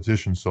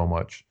competition so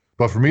much.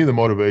 But for me, the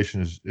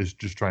motivation is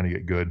just trying to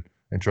get good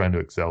and trying to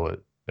excel at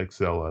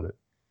it.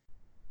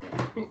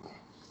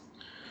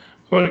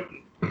 Like,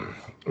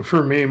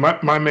 for me,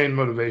 my main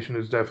motivation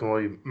is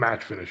definitely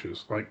match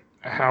finishes. Like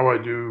how I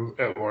do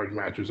at large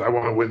matches. I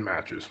want to win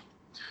matches.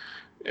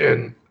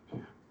 And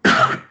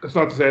that's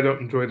not to say I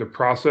don't enjoy the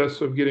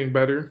process of getting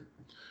better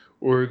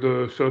or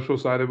the social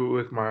side of it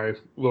with my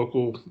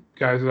local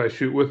guys that I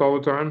shoot with all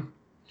the time.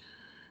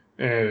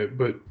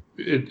 But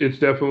it's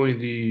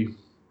definitely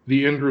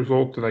the end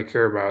result that I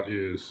care about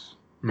is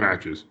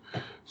matches.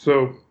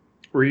 So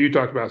where you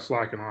talked about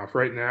slacking off,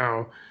 right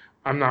now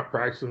I'm not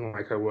practicing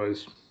like I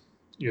was,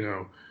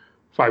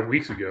 5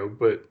 weeks ago,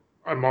 but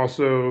I'm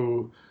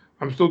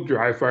still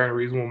dry firing a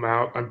reasonable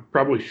amount. I'm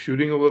probably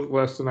shooting a little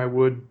less than I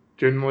would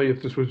generally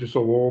if this was just a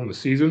lull in the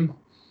season.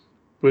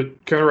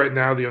 But kind of right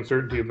now, the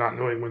uncertainty of not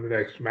knowing when the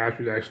next match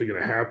is actually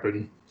going to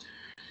happen,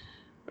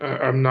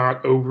 I'm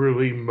not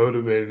overly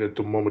motivated at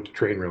the moment to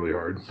train really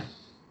hard.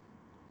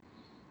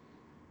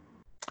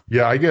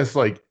 Yeah, I guess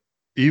like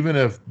even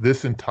if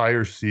this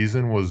entire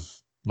season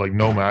was like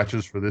no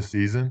matches for this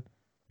season,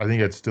 I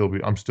think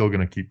I'm still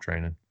going to keep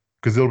training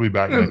because it'll be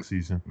back next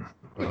season.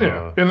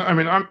 Yeah, and I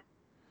mean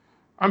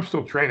I'm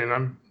still training.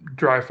 I'm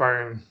dry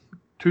firing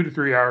 2 to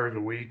 3 hours a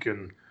week,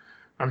 and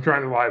I'm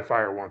trying to live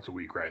fire once a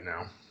week right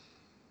now.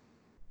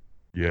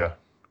 Yeah.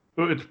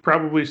 So it's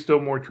probably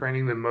still more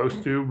training than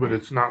most do, but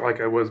it's not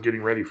like I was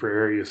getting ready for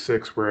Area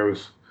 6 where I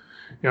was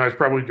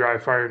probably dry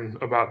firing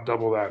about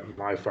double that and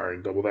live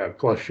firing double that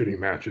plus shooting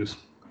matches.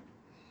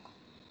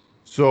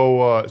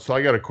 So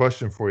I got a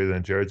question for you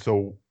then, Jared.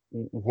 So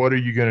what are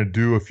you going to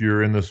do if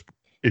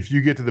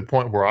you get to the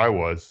point where I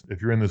was, if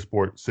you're in the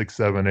sport 6,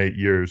 7, 8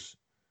 years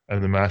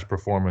and the match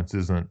performance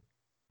isn't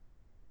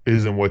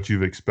what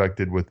you've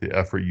expected with the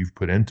effort you've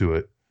put into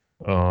it?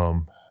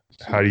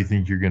 How do you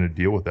think you're going to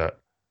deal with that?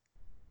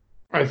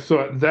 I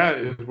thought that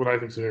is what I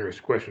think is an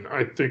interesting question.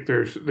 I think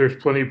there's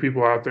plenty of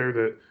people out there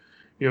that,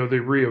 they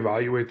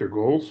reevaluate their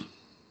goals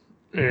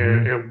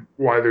and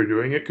why they're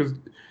doing it. Because,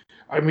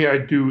 I mean, I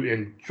do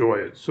enjoy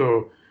it.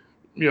 So,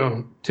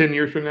 10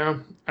 years from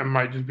now, I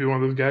might just be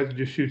one of those guys that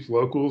just shoots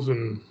locals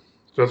and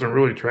doesn't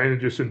really train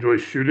and just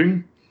enjoys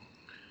shooting.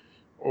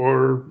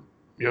 Or,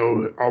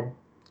 I'll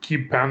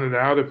keep pounding it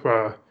out if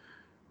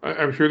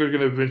I'm sure there's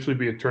going to eventually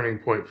be a turning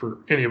point for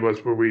any of us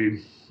where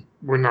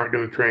we're not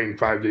going to train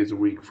 5 days a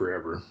week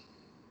forever.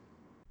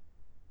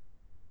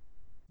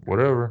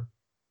 Whatever.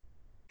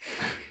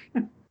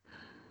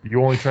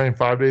 You only train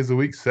 5 days a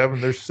week.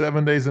 There's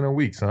 7 days in a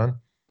week, son.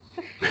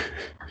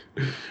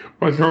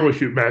 I normally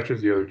shoot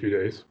matches the other 2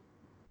 daes.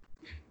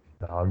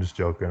 No, I'm just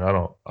joking. I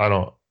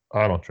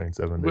don't train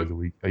 7 days a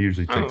week. I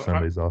usually take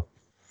Sundays off.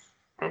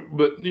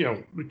 But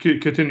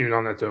continuing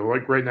on that though,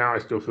 like right now, I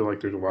still feel like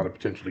there's a lot of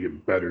potential to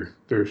get better.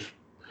 There's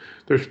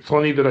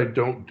plenty that I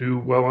don't do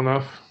well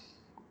enough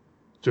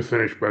to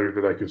finish better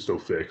that I can still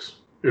fix.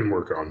 and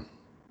work on.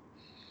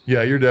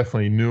 Yeah, you're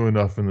definitely new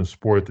enough in the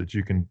sport that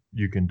you can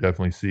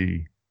definitely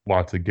see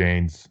lots of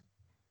gains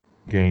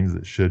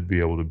that should be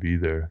able to be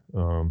there.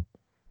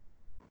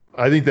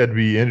 I think that'd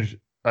be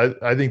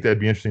I think that'd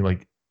be interesting.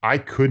 Like I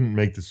couldn't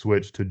make the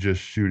switch to just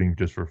shooting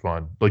just for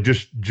fun, like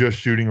just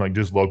shooting like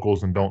just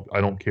locals and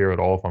I don't care at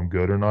all if I'm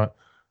good or not.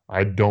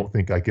 I don't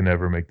think I can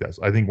ever make that.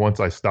 I think once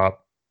I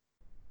stop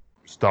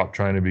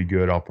trying to be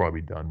good, I'll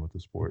probably be done with the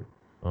sport.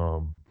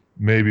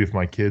 Maybe if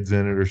my kid's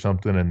in it or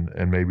something,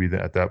 and maybe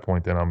at that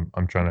point, then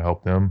I'm trying to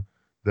help them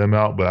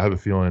out. But I have a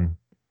feeling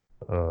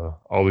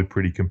I'll be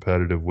pretty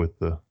competitive with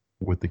the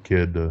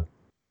kid. I'm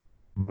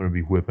going to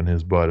be whipping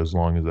his butt as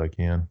long as I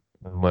can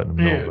and letting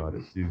him know about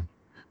it too.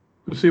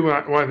 See, when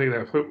I think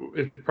that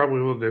it's probably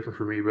a little different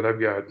for me, but I've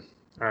got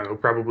I don't know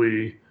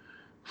probably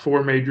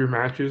 4 major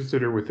matches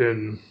that are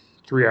within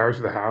 3 hours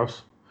of the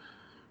house.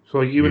 So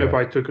like even if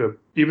I took a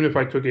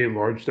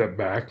large step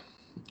back,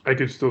 I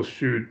could still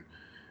shoot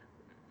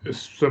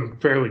some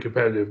fairly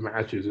competitive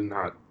matches and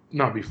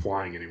not be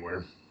flying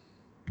anywhere.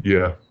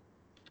 Yeah.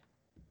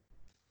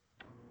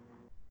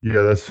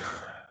 Yeah, that's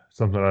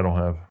something I don't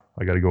have.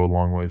 I got to go a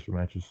long ways for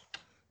matches.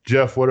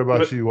 Jeff, what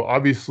about you? Well,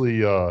 obviously,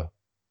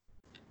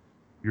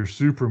 you're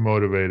super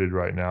motivated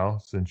right now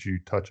since you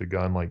touch a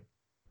gun like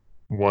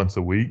once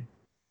a week.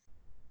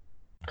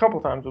 A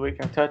couple times a week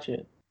I touch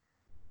it.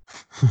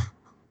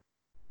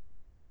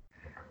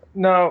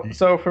 No,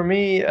 so for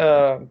me,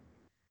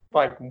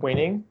 like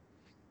winning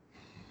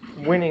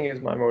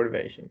is my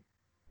motivation.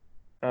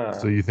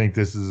 So you think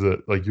this is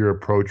like your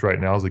approach right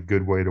now is a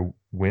good way to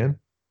win?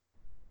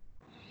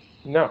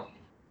 No,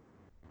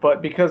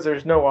 but because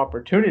there's no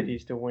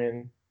opportunities to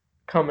win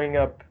coming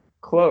up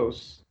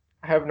close,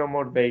 I have no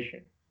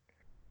motivation.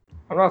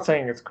 I'm not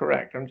saying it's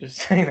correct. I'm just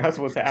saying that's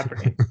what's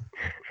happening.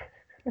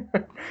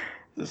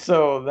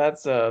 So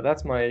that's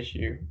my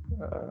issue.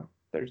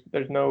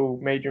 There's no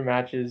major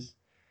matches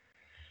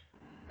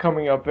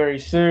coming up very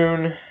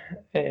soon,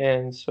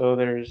 and so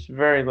there's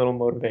very little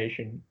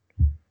motivation.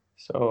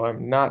 So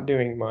I'm not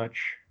doing much,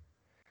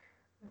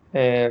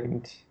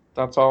 and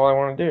that's all I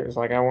want to do. Is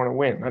like I want to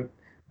win.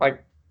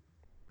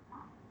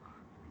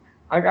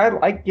 I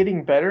like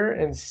getting better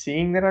and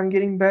seeing that I'm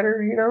getting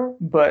better, you know.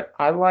 But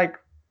I like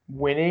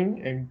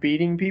winning and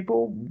beating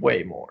people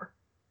way more.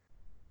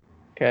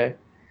 Okay,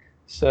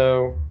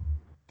 so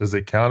does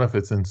it count if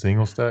it's in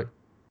single stack?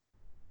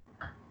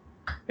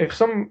 If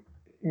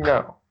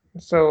no.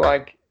 So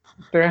like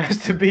there has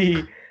to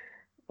be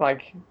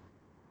like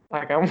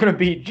I want to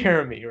beat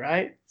Jeremy,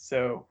 right?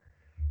 So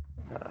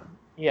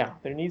yeah,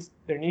 there needs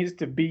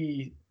to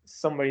be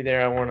somebody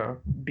there I want to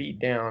beat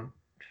down,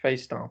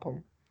 face stomp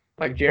him,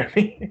 like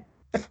Jeremy.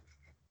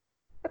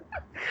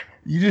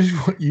 You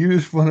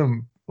just want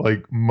to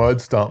like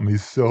mud stomp me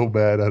so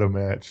bad at a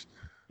match.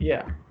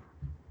 Yeah,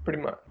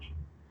 pretty much.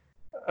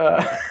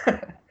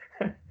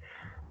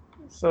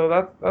 So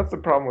that's the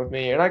problem with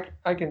me, and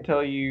I can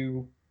tell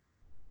you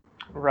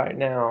right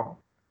now,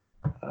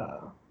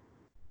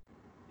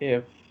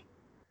 if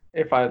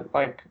I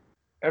like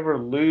ever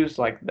lose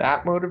like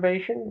that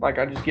motivation, like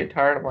I just get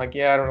tired. I'm like,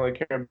 yeah, I don't really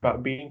care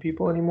about beating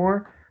people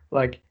anymore.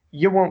 Like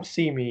you won't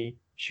see me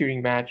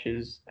shooting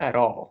matches at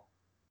all,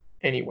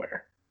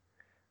 anywhere.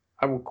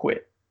 I will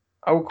quit.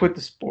 I will quit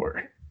the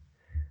sport.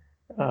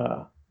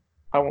 I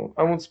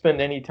won't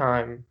spend any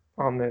time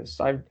on this.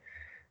 I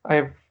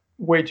have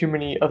way too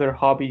many other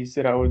hobbies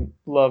that I would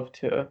love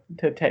to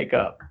take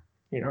up.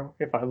 You know,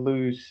 if I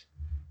lose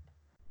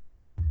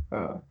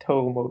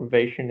total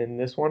motivation in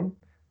this one,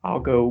 I'll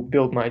go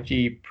build my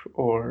Jeep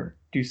or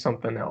do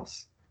something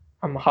else.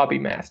 I'm a hobby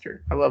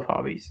master. I love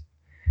hobbies.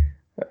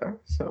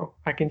 So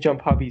I can jump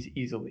hobbies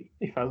easily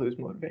if I lose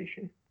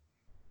motivation.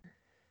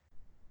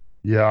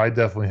 Yeah, I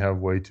definitely have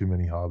way too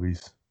many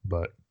hobbies,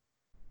 but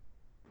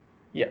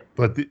yeah.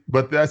 But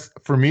that's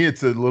for me.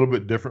 It's a little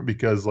bit different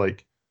because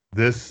like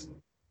this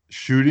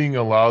shooting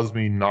allows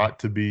me not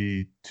to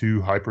be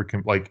too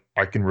like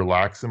I can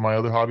relax in my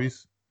other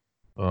hobbies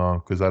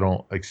because I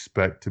don't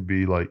expect to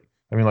be like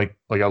I mean like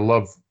I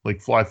love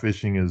like fly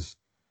fishing is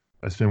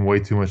I spend way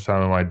too much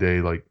time in my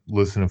day like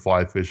listening to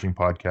fly fishing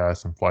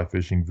podcasts and fly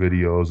fishing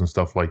videos and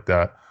stuff like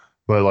that.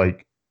 But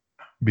like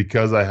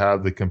because I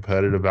have the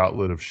competitive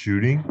outlet of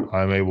shooting,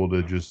 I'm able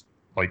to just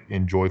like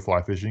enjoy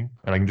fly fishing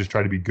and I can just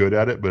try to be good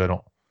at it. But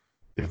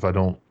if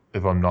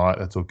I'm not,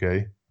 that's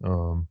okay.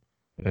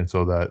 And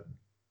so that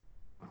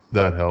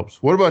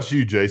helps. What about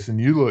you, Jason?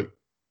 You look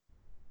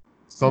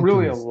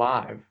really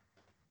alive.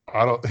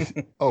 I don't.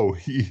 Oh,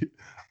 he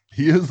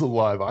is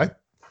alive.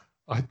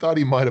 I thought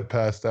he might have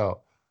passed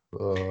out.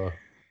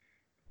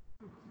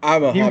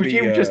 I'm a hobby.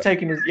 He was just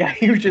taking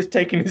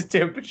his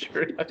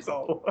temperature. That's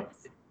all it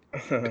was.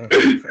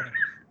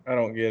 I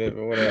don't get it,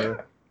 but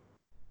whatever.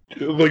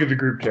 Look at the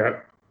group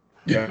chat.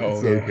 Yeah,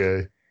 it's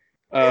okay.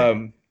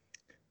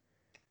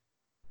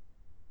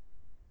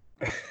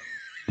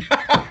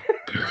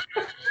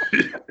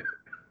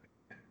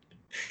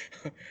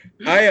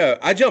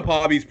 I jump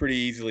hobbies pretty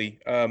easily.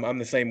 I'm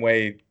the same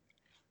way.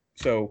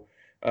 So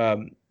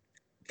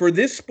for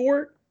this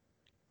sport,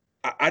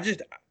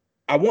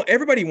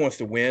 everybody wants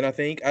to win. I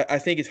think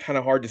it's kind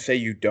of hard to say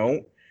you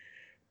don't,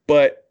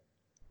 but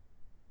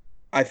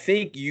I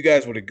think you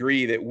guys would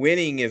agree that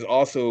winning is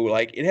also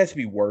like it has to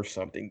be worth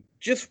something.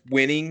 Just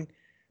winning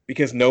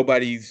because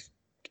nobody's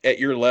at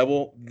your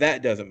level,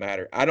 that doesn't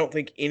matter. I don't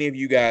think any of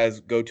you guys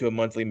go to a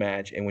monthly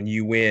match and when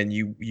you win,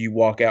 you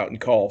walk out and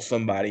call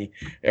somebody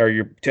or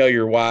you tell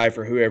your wife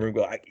or whoever and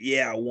go like,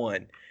 "Yeah, I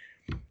won."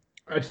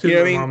 I send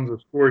my mom the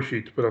score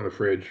sheet to put on the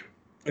fridge.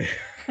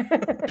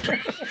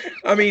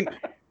 I mean,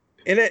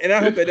 and I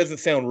hope that doesn't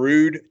sound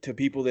rude to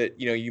people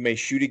that you may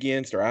shoot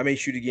against or I may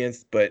shoot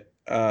against, but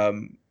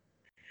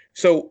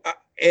so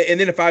and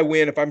then if I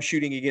win, if I'm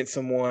shooting against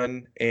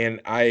someone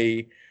and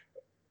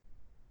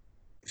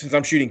since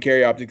I'm shooting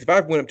carry optics, if I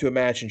went up to a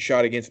match and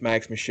shot against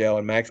Max Michel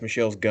and Max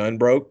Michel's gun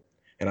broke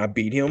and I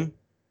beat him,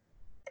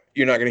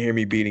 you're not going to hear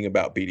me beating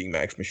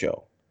Max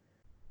Michel.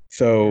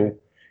 So,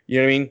 you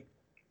know what I mean?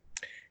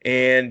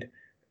 And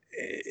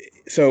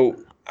so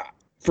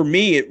for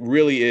me, it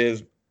really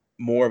is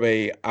more of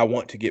I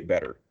want to get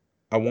better.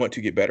 I want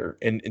to get better.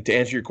 And to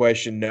answer your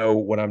question, no,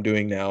 what I'm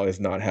doing now is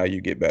not how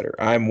you get better.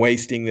 I'm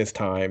wasting this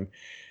time.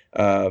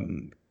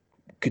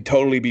 Could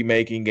totally be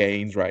making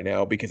gains right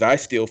now because I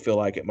still feel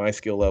like at my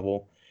skill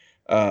level,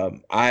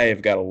 I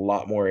have got a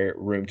lot more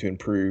room to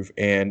improve,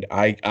 and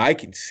I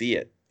can see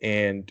it.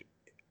 And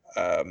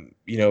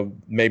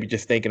maybe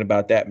just thinking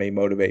about that may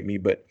motivate me.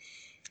 But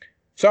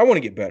so I want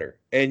to get better,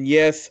 and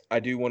yes,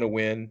 I do want to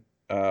win,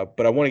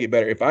 but I want to get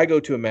better. If I go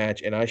to a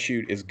match and I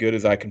shoot as good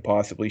as I can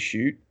possibly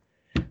shoot,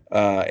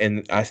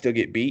 and I still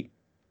get beat,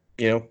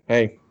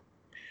 hey.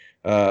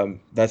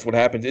 That's what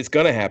happens. It's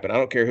going to happen. I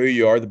don't care who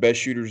you are. The best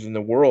shooters in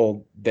the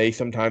world, they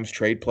sometimes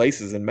trade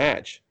places in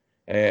matches.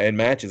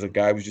 A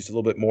guy was just a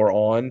little bit more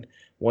on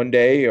one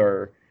day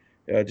or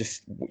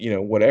just,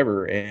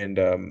 whatever.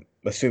 And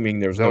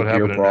assuming there's no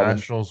gear problem. At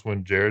Nationals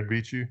when Jared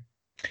beat you?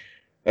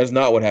 That's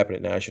not what happened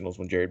at Nationals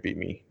when Jared beat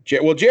me.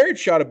 Jared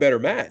shot a better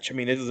match. I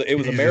mean, it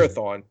was a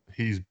marathon.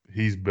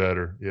 He's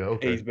better. Yeah,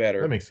 okay. He's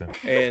better. That makes sense.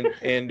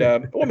 And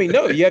well, I mean,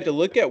 no, you have to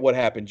look at what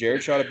happened.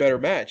 Jared shot a better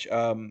match.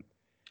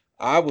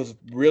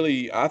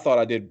 I thought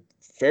I did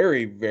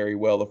very, very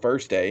well the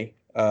first day.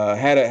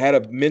 Had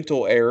a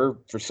mental error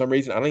for some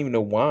reason. I don't even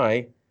know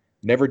why.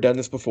 Never done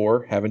this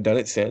before. Haven't done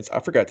it since. I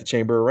forgot to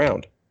chamber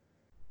around.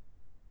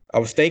 I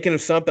was thinking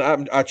of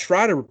something. I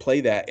try to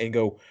replay that and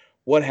go,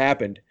 what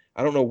happened?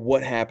 I don't know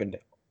what happened.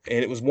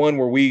 And it was one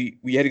where we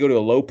had to go to a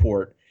low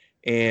port,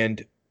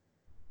 and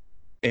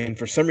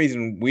for some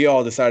reason we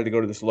all decided to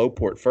go to this low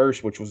port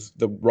first, which was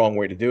the wrong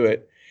way to do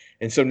it.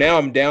 And so now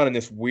I'm down in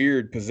this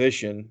weird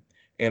position.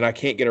 And I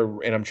can't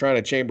and I'm trying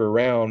to chamber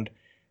around,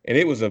 and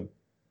it was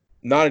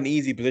not an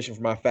easy position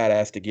for my fat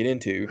ass to get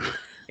into,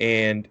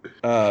 and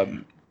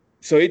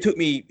so it took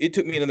me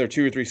another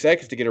 2 or 3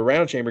 seconds to get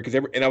around chamber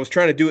and I was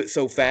trying to do it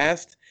so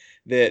fast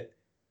that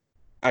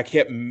I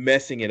kept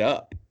messing it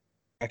up.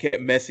 I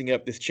kept messing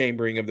up this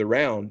chambering of the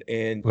round,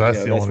 and well,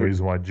 that's the only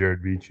reason why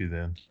Jared beat you.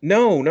 Then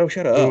no,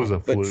 shut up. It was a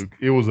fluke.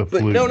 It was a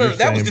fluke. No,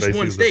 that was just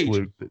one stage.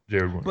 That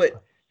Jared won.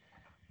 But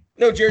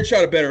no, Jared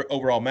shot a better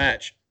overall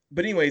match.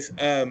 But anyways,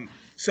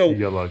 so you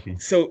got lucky.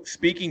 So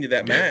speaking to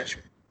that match,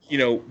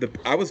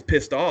 I was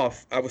pissed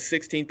off. I was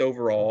 16th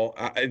overall,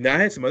 and I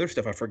had some other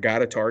stuff. I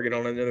forgot a target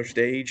on another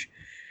stage,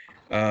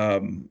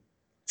 and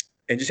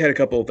just had a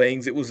couple of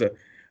things. It was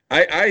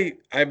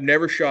I've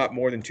never shot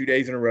more than 2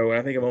 days in a row, and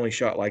I think I've only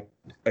shot like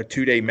a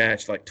 2-day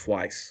match like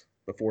twice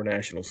before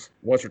Nationals,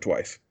 once or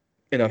twice,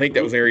 and I think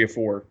that was Area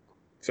 4.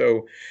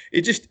 So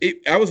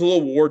I was a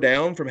little wore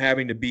down from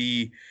having to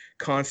be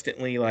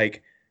constantly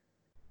like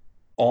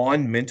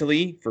on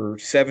mentally for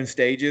 7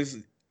 stages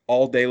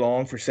all day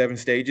long for 7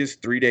 stages,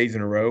 3 days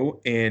in a row.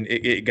 And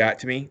it got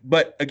to me.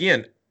 But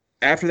again,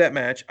 after that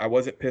match, I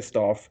wasn't pissed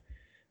off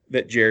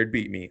that Jared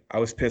beat me. I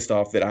was pissed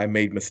off that I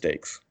made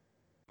mistakes.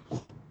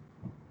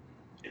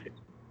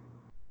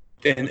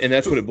 And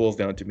that's what it boils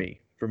down to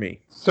for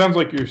me. Sounds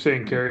like you're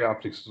saying carry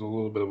optics is a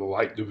little bit of a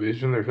light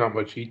division. There's not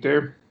much heat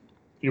there.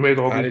 You made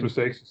all these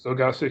mistakes and still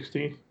got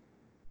 16?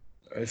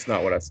 It's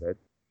not what I said.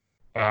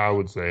 I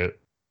would say it.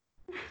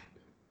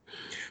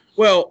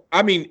 Well,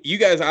 I mean, you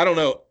guys, I don't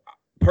know.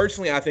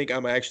 Personally, I think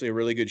I'm actually a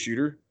really good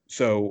shooter.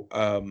 So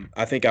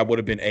I think I would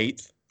have been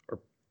 8th or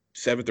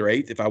 7th or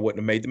 8th if I wouldn't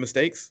have made the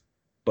mistakes.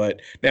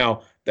 But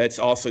now that's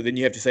also, then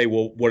you have to say,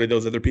 well, what did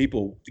those other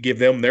people give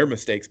them their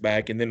mistakes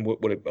back? And then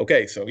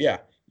okay, so yeah,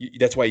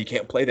 that's why you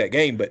can't play that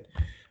game. But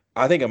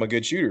I think I'm a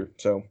good shooter.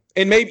 So,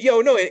 and maybe,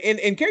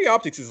 and carry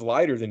optics is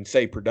lighter than,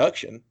 say,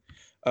 production,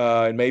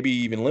 and maybe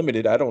even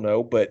limited. I don't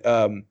know. But,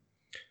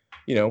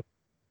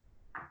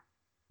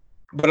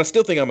 but I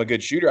still think I'm a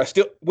good shooter. I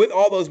still, with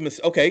all those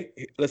okay,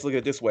 let's look at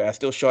it this way. I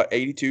still shot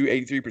 82,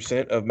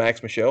 83% of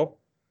Max Michel.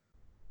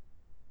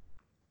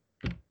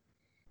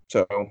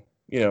 So,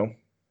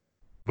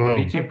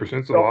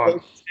 18% is a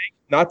lot.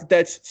 Not that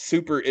that's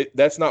super.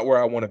 That's not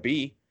where I want to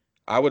be.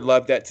 I would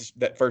love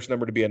that first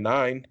number to be a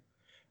 9.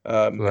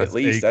 So that's at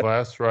least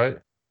A-class, right?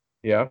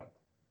 Yeah,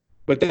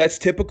 but that's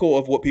typical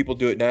of what people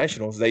do at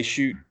Nationals. They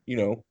shoot,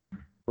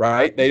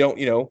 right? They don't,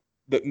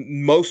 the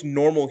most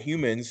normal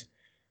humans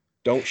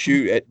don't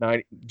shoot at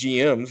 90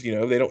 GMs. You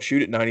know, they don't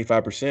shoot at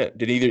 95%.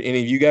 Did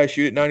any of you guys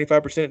shoot at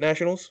 95% at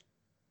nationals?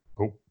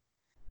 Oh,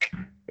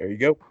 There you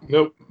go.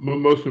 Nope.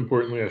 Most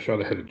importantly, I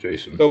shot ahead of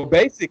Jason. So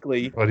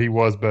basically, but he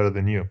was better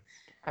than you.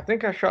 I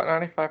think I shot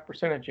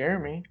 95% of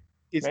Jeremy.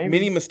 it's Maybe.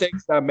 many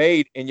mistakes I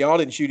made, and y'all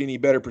didn't shoot any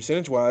better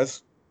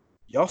percentage-wise.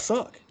 Y'all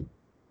suck.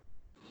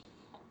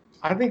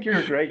 I think you're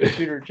a great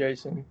shooter,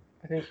 Jason.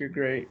 I think you're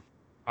great.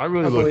 I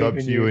really I look believe up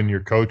in to you you. in your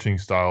coaching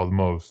style the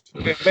most.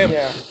 Bam.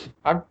 Yeah,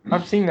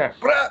 I've seen that.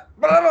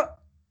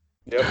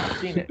 Yep. I've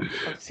seen it.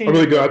 I've seen I'm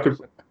gonna it. go out to.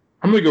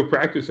 I'm gonna go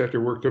practice after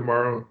work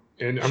tomorrow,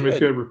 and I'm just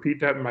Should. gonna repeat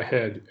that in my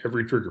head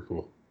every trigger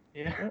pull.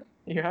 Yeah,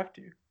 you have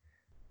to.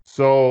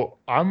 So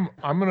I'm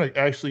gonna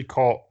actually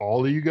call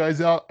all of you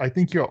guys out. I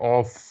think you're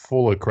all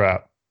full of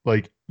crap.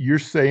 Like you're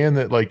saying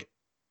that like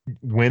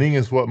winning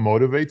is what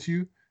motivates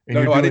you, and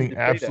No, you're I doing didn't say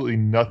that. absolutely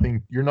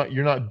nothing. You're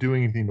not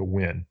doing anything to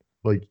win.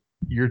 Like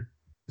you're.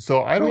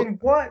 So I don't. Win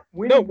what?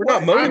 Win No, we're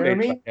not what, motivated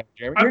Jeremy? by that,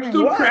 Jeremy. I'm Win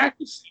still what?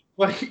 practicing.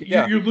 Like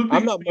Yeah, you're looping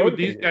I'm not me with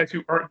these motivated. guys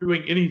who aren't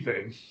doing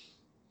anything.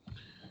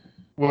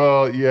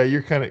 Well, yeah,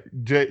 you're kind of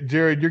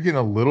Jared. You're getting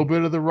a little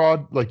bit of the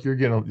rod. Like you're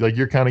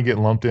kind of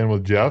getting lumped in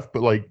with Jeff.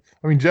 But like,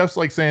 I mean, Jeff's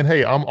like saying,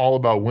 "Hey, I'm all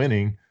about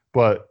winning,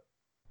 but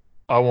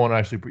I won't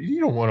actually." You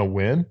don't want to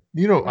win.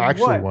 You don't Win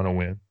actually what? want to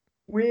win.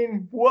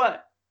 Win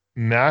what?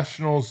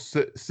 Nationals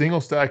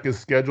single stack is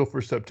scheduled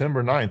for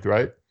September 9th,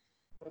 right?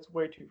 That's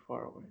way too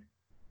far away.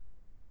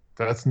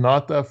 That's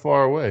not that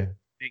far away.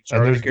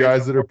 And there's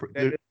guys that are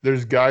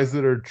there's guys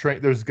that are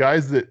there's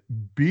guys that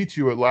beat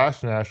you at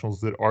last nationals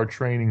that are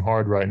training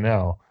hard right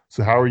now.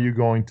 So how are you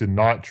going to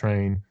not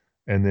train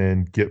and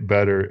then get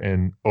better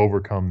and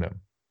overcome them?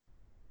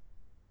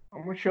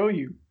 I'm gonna show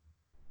you.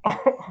 I'm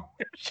gonna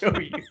show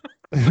you.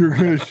 You're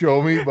going to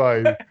show me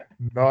by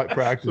not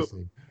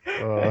practicing.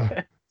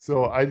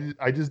 So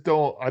I just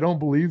don't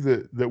believe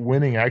that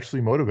winning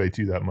actually motivates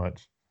you that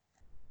much.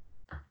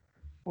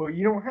 Well,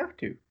 you don't have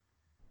to.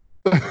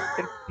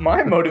 It's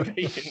my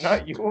motivation,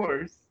 not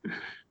yours.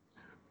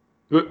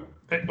 But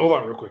hey, hold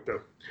on, real quick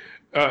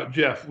though.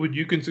 Jeff, would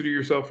you consider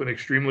yourself an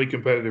extremely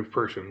competitive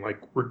person? Like,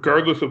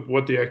 regardless of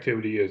what the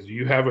activity is, do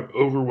you have an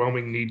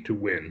overwhelming need to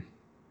win?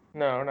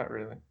 No, not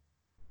really.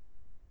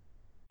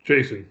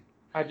 Jason,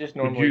 I just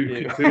would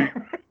normally you do.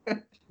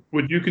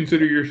 would you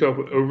consider yourself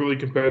an overly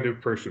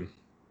competitive person?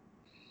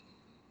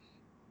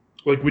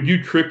 Like, would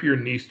you trip your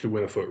niece to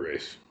win a foot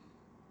race?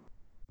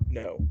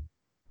 No.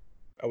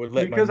 I would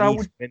let Because my I niece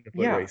would- win the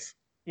foot yeah. race.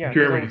 Yeah, 'cause I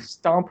Jeremy. would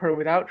stomp her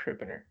without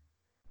tripping her.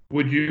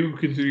 Would you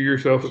consider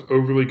yourself an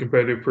overly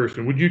competitive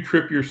person? Would you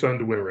trip your son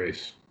to win a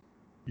race?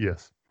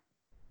 Yes.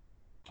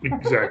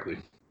 Exactly.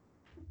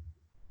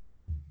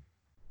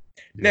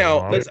 Now,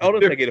 Yeah, I'll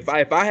just take it. If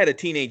I had a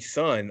teenage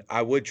son,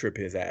 I would trip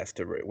his ass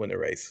to win the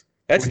race.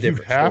 That's a you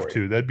different have story.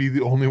 to. That'd be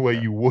the only way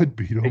you would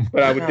beat him.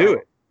 But I would do No.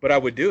 it. But I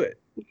would do it.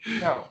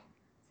 No.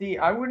 See,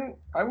 I wouldn't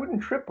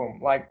trip them.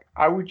 Like,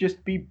 I would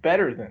just be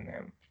better than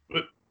them.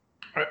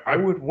 I I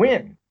would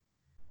win.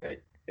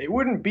 It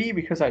wouldn't be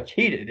because I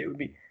cheated. It would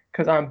be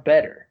because I'm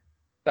better.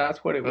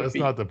 That's what it would That's be.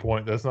 not the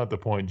point. That's not the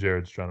point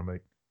Jared's trying to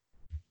make.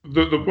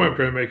 the point I'm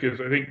trying to make is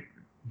I think,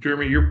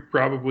 Jeremy, you're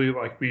probably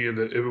like me in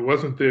that if it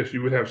wasn't this,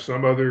 you would have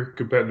some other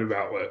competitive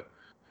outlet,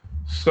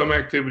 some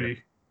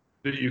activity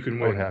that you can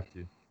I would win. have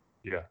to.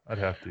 Yeah, I'd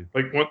have to.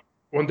 Like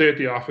one day at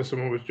the office,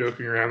 someone was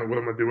joking around that what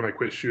am I doing when I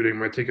quit shooting? I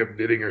might take up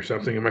knitting or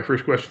something. And my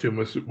first question to him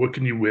was, "What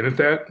can you win at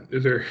that?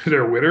 Is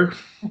there a winner?"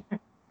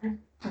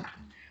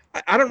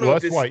 I don't know Well,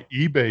 if that's this. why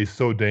eBay is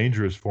so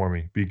dangerous for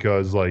me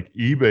because like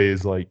eBay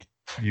is like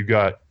you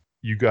got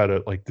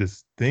a like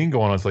this thing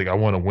going on. It's like I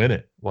want to win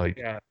it. Like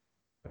Yeah.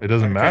 it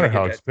doesn't I'm matter trying to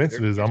how get that.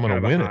 expensive it is. It's I'm kind gonna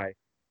of a win it. high.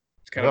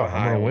 It's kind of Yeah, a I'm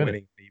high gonna on win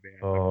winning eBay.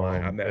 I'm not gonna lie.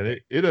 I'm that And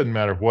way. it doesn't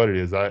matter what it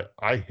is. I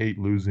hate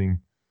losing.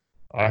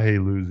 I hate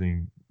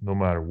losing no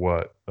matter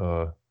what.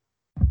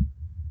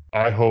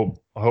 I hope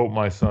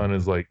my son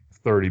is like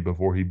 30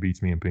 before he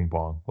beats me in ping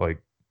pong. Like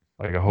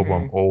I hope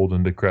I'm old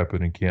and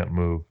decrepit and can't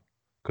move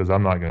because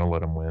I'm not gonna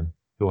let him win.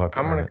 He'll have to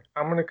earn it.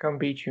 I'm gonna come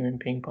beat you in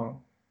ping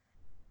pong.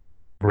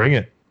 Bring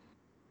it.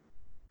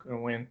 I'm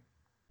gonna win.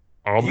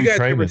 I'll Do be you guys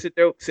ever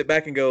training. sit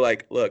back and go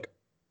like, look,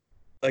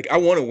 like I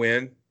want to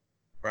win,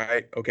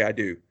 right? Okay, I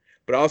do,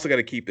 but I also got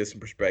to keep this in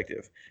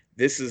perspective.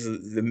 This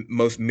is the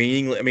most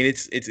meaningless. I mean,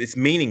 it's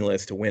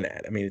meaningless to win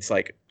at. I mean, it's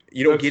like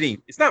you don't get any.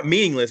 It's not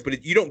meaningless,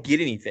 but you don't get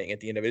anything at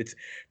the end of it.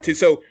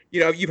 So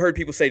you've heard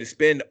people say to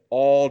spend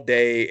all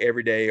day,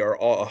 every day, or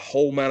a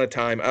whole amount of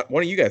time.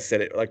 One of you guys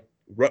said it. Like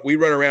we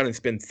run around and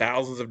spend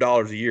thousands of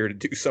dollars a year to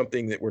do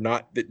something that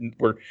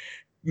we're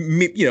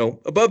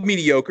above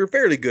mediocre,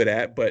 fairly good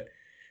at, but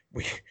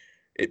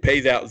it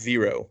pays out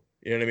zero.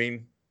 You know what I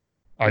mean?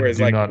 I Whereas,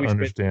 do like, not we spent-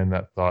 understand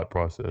that thought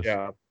process.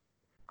 Yeah.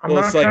 I'm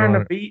Well, not it's like- trying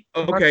to beat.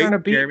 I'm not Okay, trying to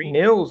beat Jeremy,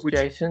 Nils, would you-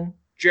 Jason.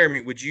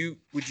 Jeremy, would you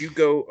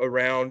go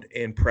around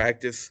and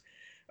practice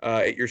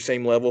at your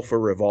same level for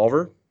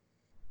Revolver?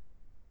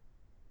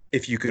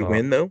 If you could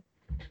win, though.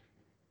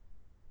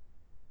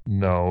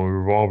 No,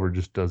 Revolver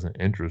just doesn't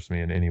interest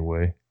me in any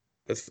way.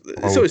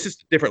 So it's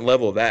just a different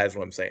level of that, is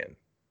what I'm saying.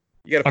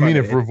 You got to I find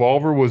mean, that if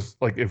revolver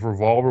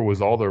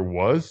was all there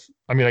was,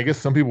 I mean, I guess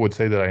some people would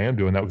say that I am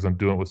doing that because I'm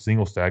doing it with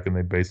single stack, and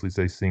they basically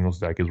say single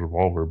stack is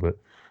revolver. But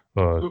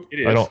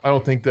it I is.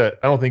 don't think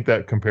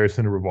that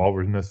comparison to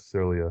revolver is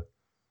necessarily a.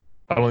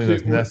 I don't think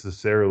See, that's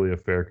necessarily a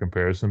fair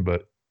comparison.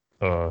 But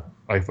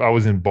if I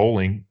was in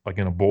bowling, like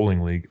in a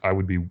bowling league, I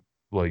would be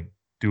like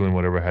doing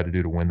whatever I had to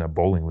do to win that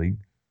bowling league.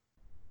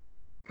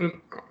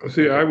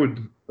 see, I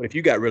would. But if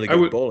you got really I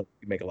good would- bowling,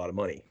 you make a lot of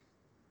money.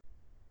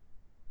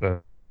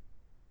 But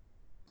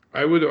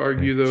I would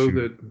argue though Shoot.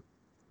 that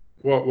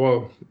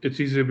well, it's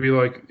easy to be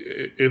like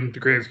in the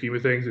grand scheme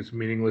of things, it's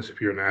meaningless if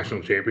you're a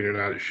national champion or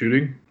not at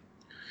shooting.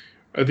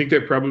 I think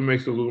that probably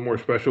makes it a little more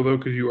special though,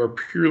 because you are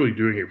purely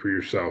doing it for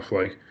yourself.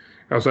 Like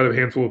outside of a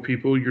handful of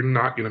people, you're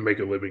not going to make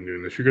a living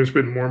doing this. You're going to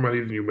spend more money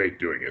than you make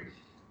doing it.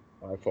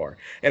 By far.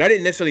 And I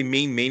didn't necessarily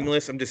mean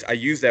meaningless. I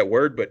use that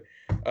word, but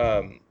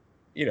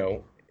you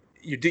know,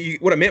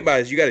 what I meant by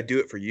is you got to do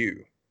it for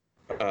you.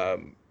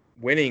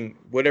 Winning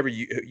whatever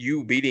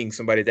you beating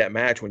somebody at that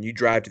match, when you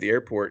drive to the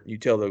airport and you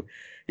tell them,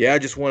 yeah, I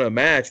just won a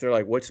match. They're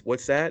like,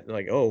 what's that? And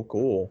like, oh,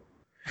 cool.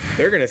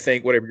 They're gonna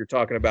think whatever you're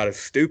talking about is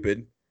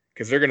stupid,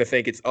 because they're gonna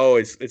think it's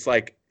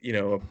like, you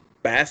know, a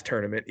bass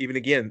tournament. Even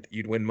again,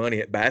 you'd win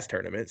money at bass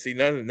tournaments. See,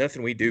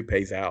 nothing we do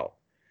pays out.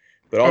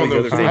 But all these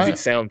other things that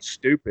sound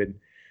stupid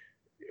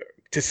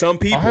to some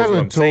people. I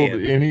haven't told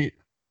saying. any.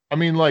 I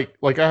mean, I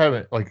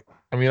haven't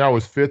I mean, I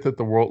was fifth at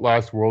the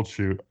last world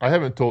shoot. I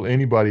haven't told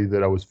anybody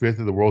that I was fifth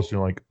at the world shoot.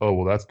 Like, oh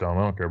well, that's dumb.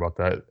 I don't care about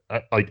that.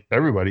 Like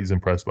everybody's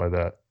impressed by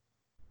that.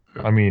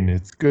 I mean,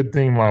 it's a good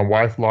thing my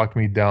wife locked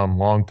me down a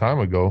long time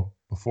ago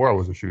before I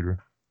was a shooter.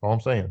 All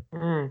I'm saying.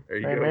 There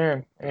you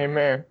Amen. go.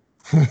 Amen.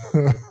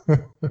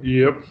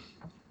 Yep.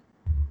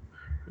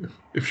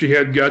 If she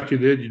hadn't got you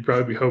then, you'd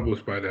probably be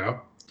homeless by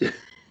now.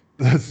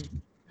 That's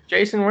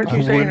Jason, weren't I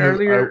you saying wouldn't have-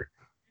 earlier?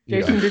 yeah.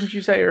 Jason, didn't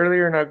you say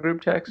earlier in our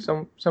group text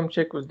some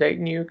chick was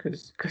dating you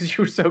because you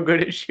were so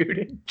good at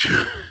shooting?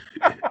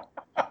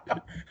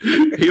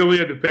 He only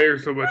had to pay her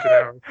so much an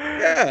hour.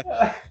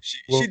 Yeah, she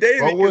Well,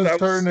 dated me what because I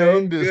was was her so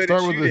name to good at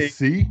start with a shooting,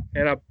 C?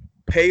 and I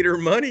paid her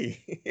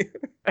money.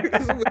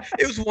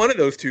 It was one of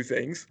those two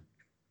things.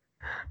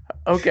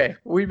 Okay,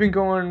 we've been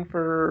going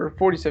for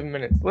 47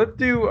 minutes. Let's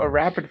do a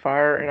rapid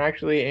fire and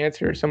actually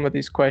answer some of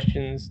these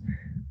questions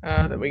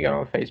that we got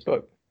on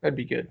Facebook. That'd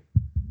be good.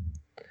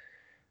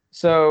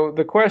 So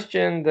the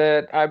question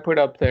that I put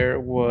up there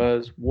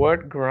was,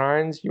 what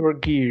grinds your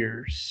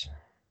gears?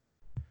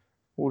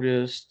 We'll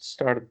just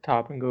start at the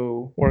top and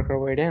go work our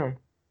way down.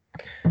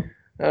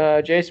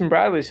 Jason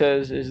Bradley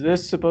says, is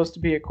this supposed to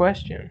be a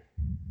question?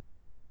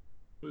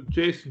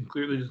 Jason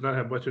clearly does not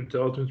have much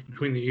intelligence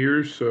between the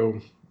ears, so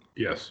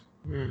yes.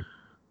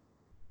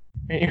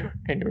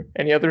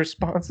 Any other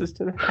responses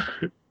to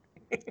that?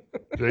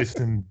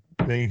 Jason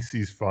thinks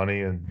he's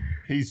funny and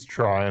he's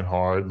trying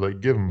hard. Like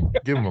give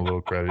him a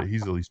little credit.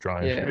 He's at least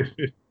trying. Yeah.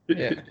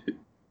 Yeah.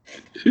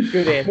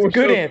 Good answer. More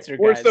Good so- answer, guys.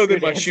 More so than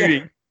Good my answer.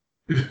 shooting.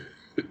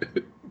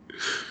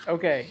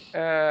 Okay.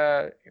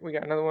 We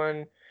got another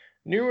one.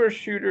 Newer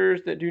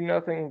shooters that do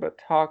nothing but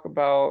talk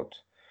about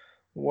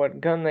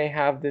what gun they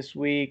have this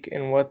week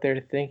and what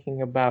they're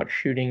thinking about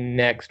shooting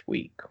next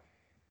week.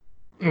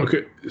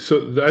 Okay,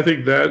 so I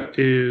think that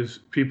is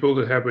people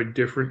that have a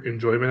different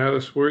enjoyment out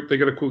of sport. They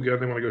got a cool gun,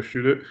 they want to go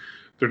shoot it.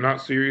 They're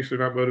not serious, they're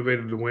not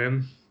motivated to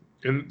win.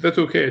 And that's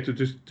okay, it's a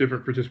just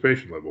different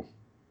participation level.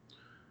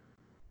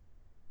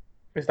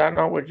 Is that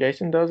not what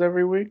Jason does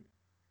every week?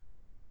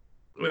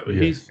 Well,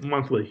 Yes. He's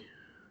monthly.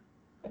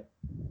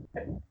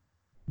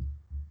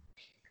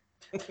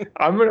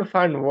 I'm gonna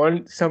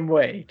find some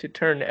way to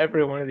turn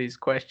every one of these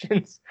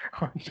questions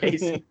on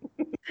Jason.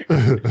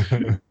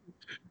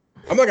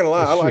 I'm not gonna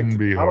lie. It shouldn't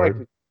be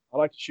hard. I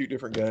like to shoot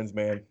different guns,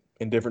 man,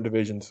 in different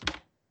divisions. I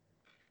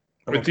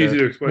don't It's care. easy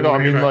to explain. No, I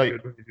when you're mean, not like-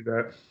 good when you do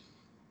that.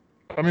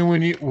 I mean,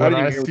 when didn't I even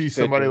hear what see you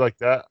said, somebody Jim. like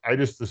that, I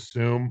just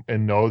assume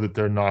and know that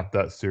they're not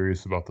that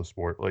serious about the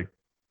sport. Like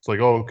it's like,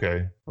 oh,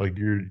 okay, like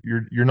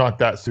you're not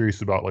that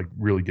serious about like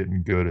really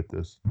getting good at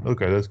this.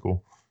 Okay, that's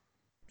cool.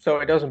 So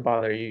it doesn't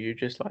bother you. You're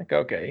just like,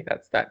 okay,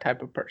 that's that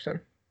type of person.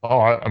 Oh,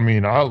 I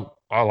mean,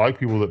 I like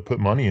people that put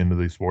money into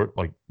the sport,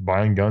 like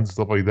buying guns and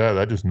stuff like that.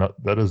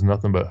 That does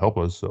nothing but help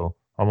us. So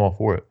I'm all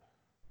for it.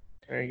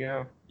 There you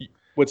go.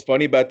 What's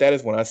funny about that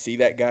is when I see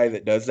that guy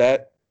that does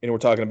that, and we're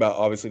talking about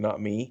obviously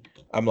not me,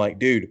 I'm like,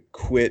 dude,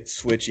 quit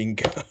switching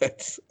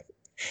guns.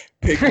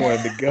 Pick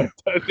one. The gun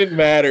doesn't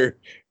matter.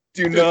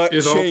 Do not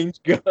It all- change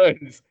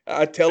guns.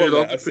 I tell him it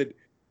all that. I said,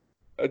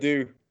 I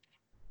do.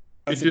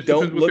 I It said, just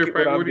don't depends what look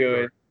their at what I'm priorities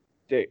doing. are.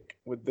 Stick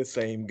with the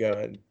same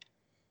gun.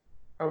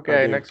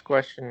 Okay, do. next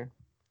question.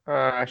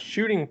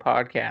 Shooting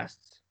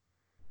podcasts.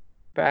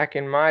 Back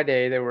in my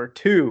day, there were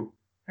two,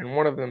 and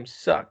one of them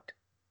sucked.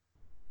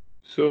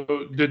 So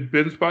did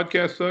Ben's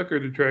podcast suck or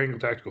did Triangle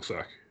Tactical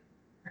suck?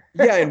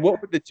 Yeah, and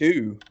what were the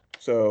two?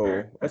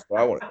 So that's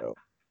what I want to know.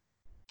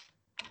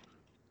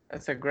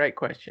 That's a great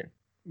question.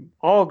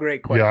 All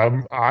great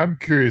questions. Yeah, I'm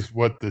curious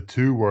what the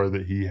two were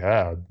that he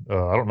had.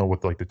 I don't know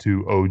what like the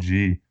two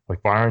OG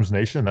like Firearms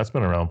Nation. That's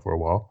been around for a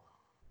while.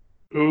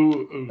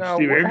 No,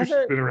 Steve Anderson's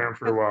hasn't been around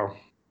for a while.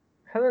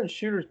 hasn't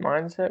Shooter's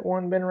Mindset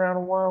one been around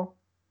a while?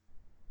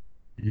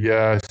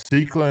 Yeah,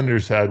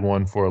 Seeklanders had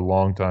one for a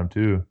long time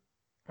too.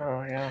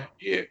 Oh yeah.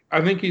 Yeah,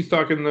 I think he's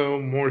talking though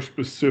more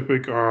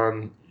specific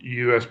on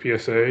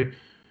USPSA.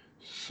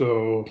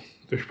 So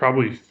there's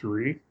probably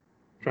three: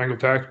 Triangle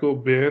Tactical,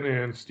 Ben,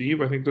 and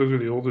Steve. I think those are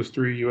the oldest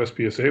three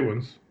USPSA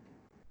ones.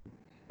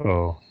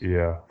 Oh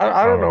yeah.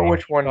 I don't know Uh,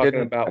 which one Talking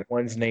didn't. about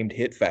one's named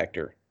Hit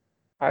Factor.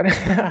 I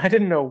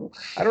didn't know.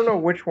 I don't know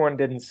which one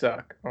didn't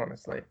suck.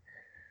 Honestly.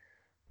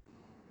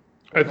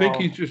 I think Oh,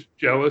 he's just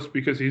jealous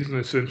because he's an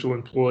essential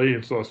employee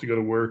and still has to go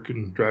to work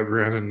and drive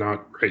around and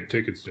not write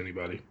tickets to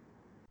anybody.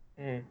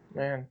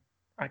 man,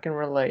 I can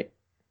relate.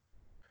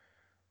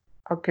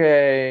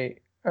 Okay,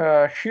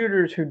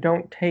 shooters who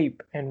don't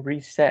tape and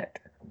reset.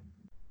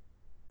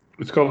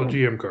 It's called a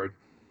GM card.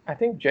 I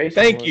think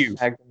Jason Thank was you.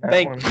 tagged in that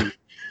Thank one.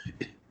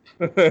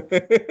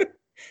 you.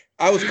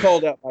 I was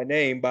called out by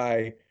name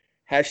by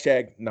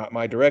hashtag not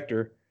my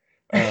director.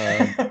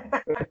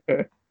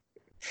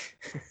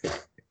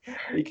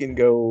 He can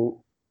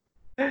go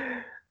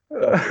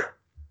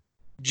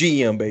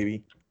GM,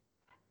 baby.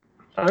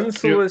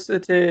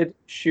 Unsolicited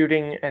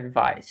shooting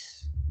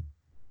advice.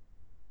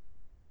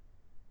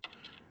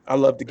 I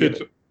love to give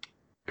it.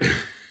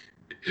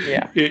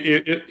 Yeah.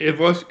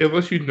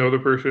 Unless you know the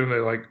person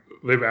and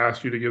they've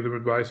asked you to give them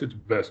advice, it's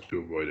best to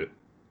avoid it.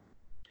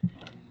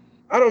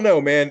 I don't know,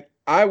 man.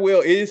 I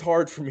will. It is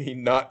hard for me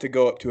not to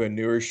go up to a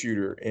newer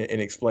shooter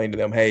and explain to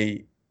them,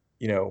 hey,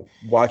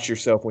 watch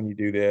yourself when you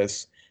do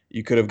this.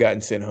 You could have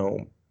gotten sent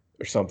home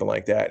or something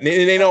like that. And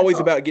it ain't always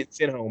about getting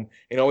sent home.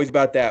 It ain't always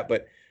about that.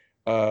 But,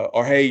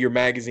 or hey, your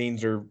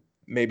magazines are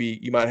maybe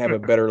you might have a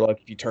better luck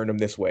if you turn them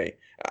this way.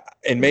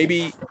 And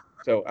maybe,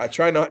 so I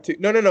try not to.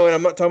 No. And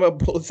I'm not talking about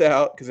bullets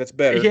out because that's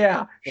better.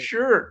 Yeah,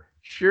 sure.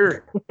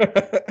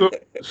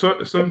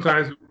 So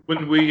sometimes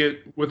when we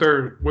get with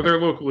our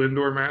local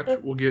indoor match,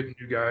 we'll get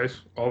new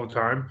guys all the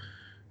time,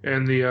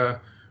 and the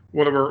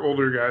one of our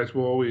older guys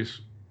will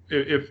always,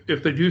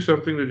 if they do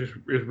something that just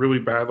is really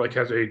bad, like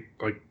has a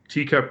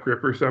teacup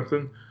grip or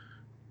something,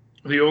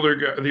 the older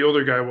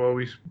guy will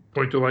always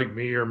point to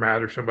me or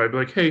Matt or somebody, be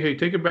like, hey,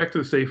 take it back to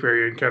the safe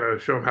area and kind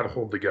of show them how to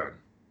hold the gun.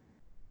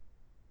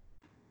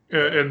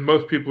 And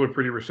most people are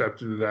pretty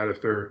receptive to that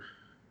if they're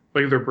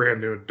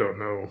brand new and don't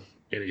know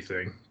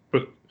anything.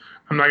 But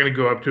I'm not going to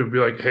go up to him and be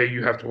like, hey,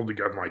 you have to hold the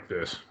gun like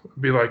this.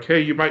 Be like, hey,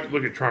 you might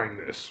look at trying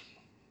this.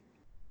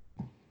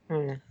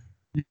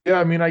 Yeah,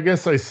 I mean, I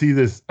guess I see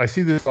this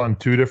on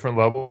two different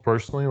levels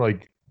personally.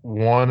 Like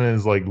one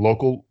is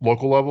local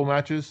level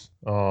matches.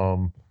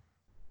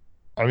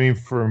 I mean,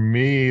 for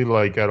me,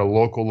 at a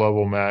local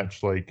level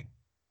match,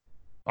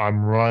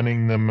 I'm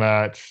running the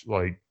match,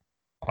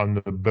 I'm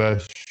the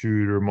best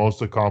shooter,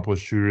 most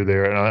accomplished shooter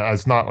there, and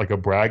it's not a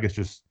brag. It's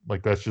just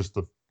that's just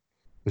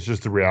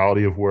the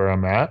reality of where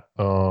I'm at.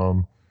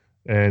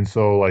 And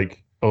so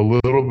a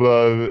little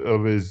bit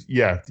of is,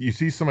 yeah, you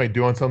see somebody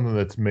doing something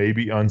that's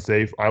maybe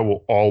unsafe, I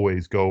will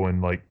always go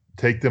and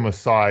take them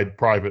aside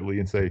privately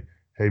and say,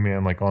 hey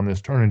man, on this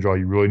turn and draw,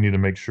 you really need to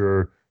make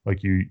sure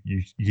you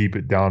keep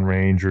it down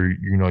range, or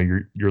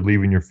you're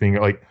leaving your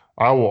finger.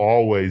 I will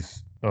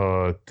always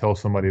tell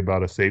somebody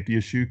about a safety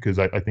issue because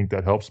I think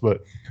that helps.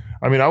 But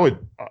I mean,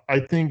 I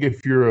think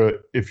if you're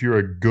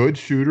a good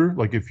shooter,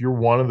 if you're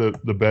one of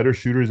the better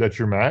shooters at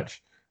your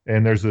match,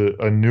 and there's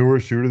a newer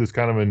shooter that's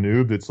kind of a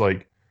noob that's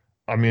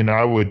I mean,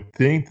 I would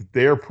think that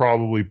they're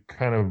probably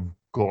kind of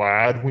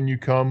glad when you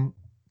come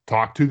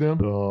talk to them.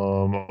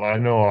 I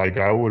know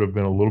I would have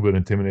been a little bit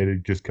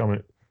intimidated just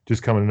coming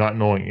not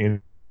knowing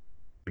anything.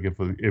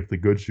 If the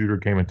good shooter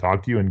came and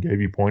talked to you and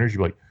gave you pointers, you'd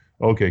be like,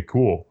 okay,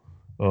 cool.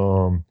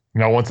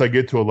 Now once I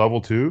get to a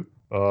level 2,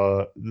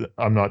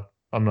 I'm not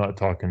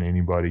talking to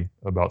anybody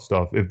about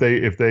stuff. If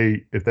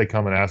they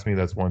come and ask me,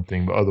 that's one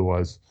thing, but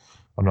otherwise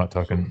I'm not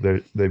talking.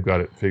 They've got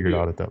it figured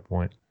out at that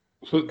point.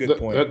 So Good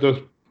point. That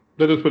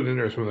does put it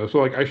interesting though.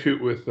 So I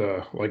shoot with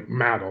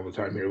Matt all the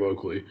time here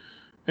locally,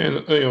 and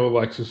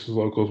Alexis is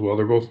local as well.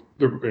 They're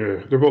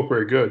both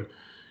very good.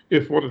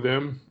 If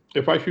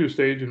I shoot a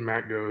stage and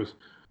Matt goes,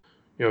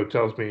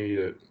 tells me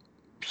that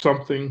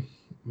something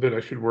that I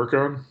should work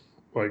on,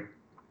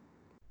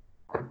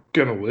 I'm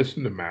gonna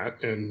listen to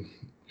Matt, and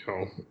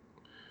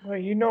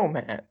Well,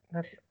 Matt.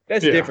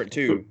 That's different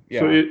too.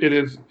 So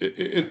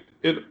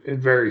it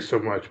varies so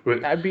much,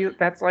 but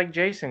That's like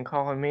Jason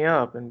calling me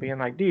up and being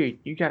like, dude,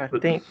 you gotta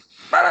think.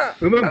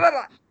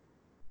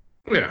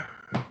 Yeah,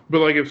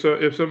 but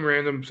if some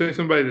random, say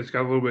somebody that's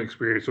got a little bit of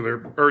experience, so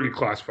they're already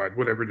classified,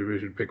 whatever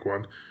division, pick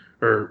one,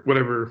 or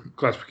whatever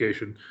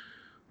classification,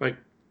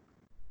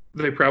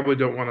 they probably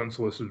don't want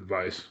unsolicited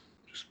advice.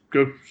 Just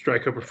go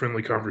strike up a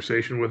friendly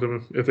conversation with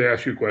them. If they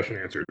ask you a question,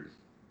 answer it.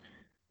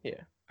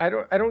 Yeah. I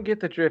don't get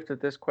the drift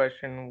that this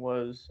question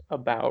was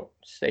about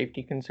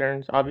safety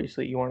concerns.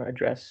 Obviously, you want to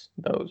address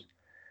those.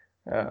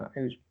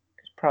 It's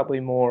probably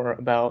more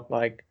about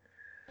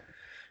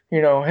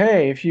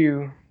hey, if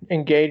you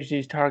engage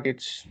these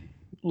targets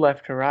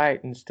left to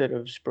right instead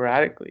of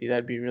sporadically,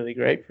 that'd be really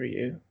great for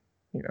you.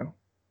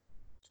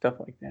 Stuff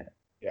like that.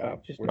 Yeah.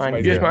 Just where mind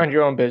somebody's Yeah. mind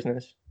your own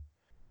business.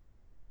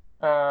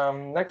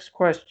 Next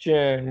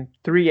question.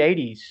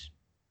 380s.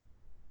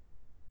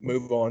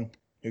 move on.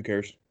 Who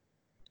cares?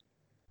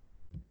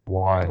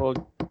 Why?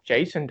 Well,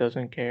 Jason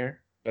doesn't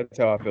care. That's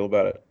how I feel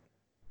about it.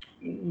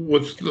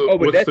 What's the Oh, but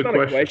what's that's the not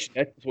question? a question.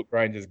 That's just what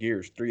grinds his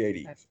gears.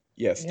 380.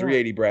 Yes, Yeah.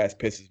 380 brass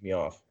pisses me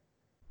off.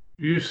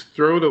 You just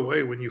throw it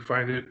away when you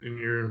find it in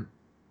your.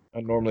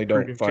 I normally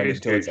don't Freaking find it case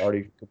until it's case.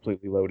 already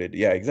completely loaded.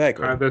 Yeah,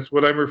 exactly. That's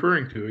what I'm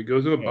referring to. It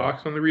goes in a Yeah.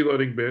 box on the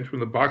reloading bench. When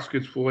the box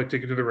gets full, I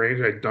take it to the range.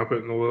 I dump it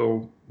in the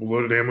little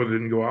loaded ammo that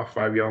didn't go off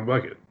 5-gallon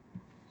bucket.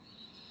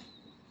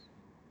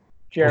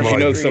 Jeremy, you Well,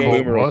 know like some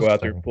 380s. boomer will go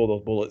out there and Mustang. pull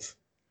those bullets.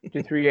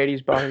 Do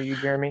 380s bother you,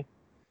 Jeremy?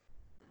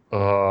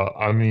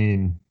 I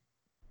mean,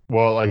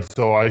 well, like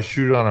so I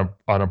shoot on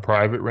a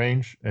private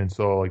range, and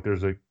so like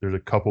there's a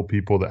couple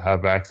people that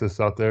have access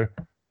out there,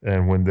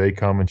 and when they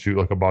come and shoot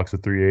like a box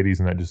of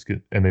 380s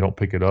and they don't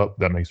pick it up,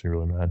 that makes me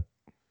really mad.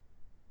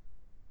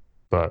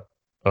 But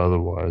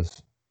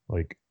otherwise,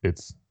 like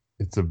it's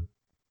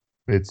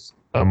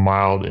a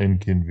mild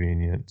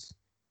inconvenience.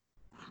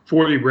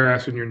 40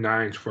 brass in your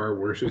 9's far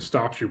worse. It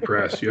stops your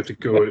press. You have to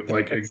go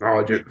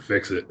acknowledge it and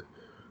fix it.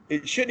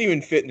 It shouldn't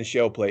even fit in the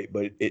shell plate,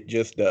 but it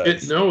just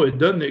does. No, it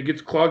doesn't. It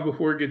gets clogged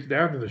before it gets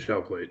down to the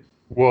shell plate.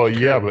 Well,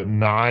 yeah, but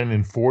 9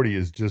 and 40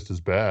 is just as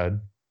bad.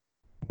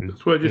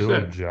 That's what I just It'll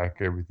said. jack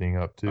everything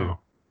up too. Oh.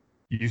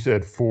 You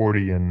said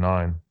 40 and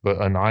 9,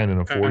 but a 9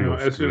 and a 40 know, will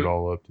as screw it soon-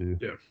 all up too.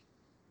 Yeah.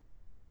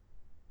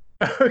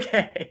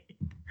 Okay.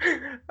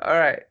 All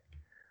right.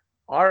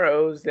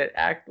 ROs that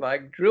act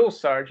like drill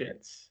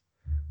sergeants.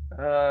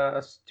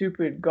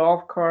 Stupid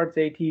golf carts,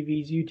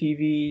 ATVs,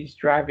 UTVs,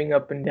 driving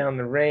up and down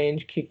the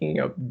range, kicking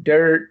up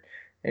dirt,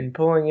 and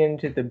pulling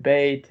into the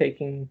bay,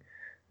 taking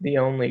the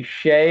only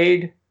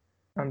shade.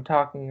 I'm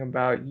talking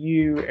about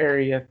you,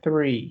 Area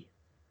 3.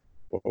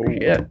 Oh,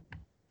 Yeah.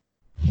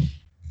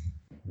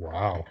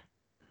 Wow.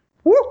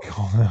 Woo!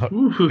 Calling out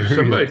Ooh, Area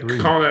somebody 3.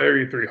 calling out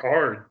Area 3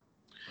 hard.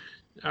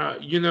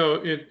 In my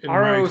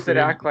ROs that experience,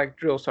 act like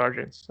drill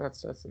sergeants.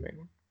 That's the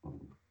main one.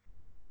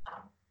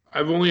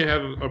 I've only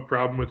had a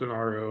problem with an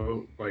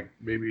RO like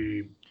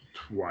maybe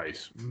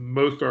twice.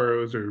 Most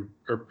ROs are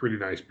pretty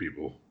nice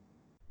people.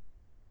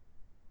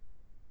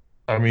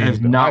 I mean, That's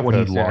not I've what he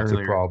had said lots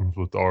earlier. of problems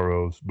with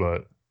ROs,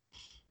 but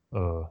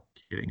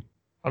Kidding.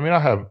 I mean,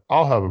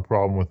 I'll have a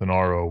problem with an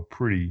RO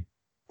pretty.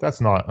 That's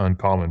not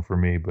uncommon for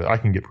me, but I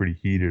can get pretty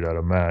heated at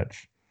a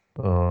match.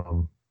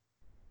 An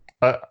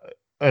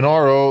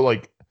RO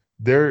like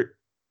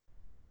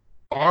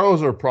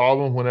ROs are a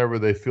problem whenever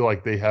they feel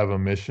like they have a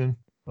mission.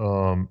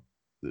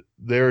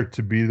 They're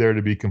to be there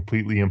to be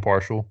completely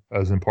impartial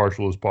as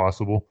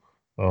possible.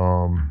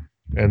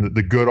 And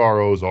the good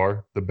ROs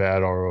are, the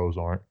bad ROs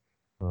aren't.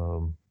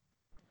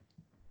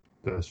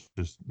 That's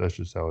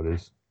just how it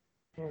is.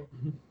 I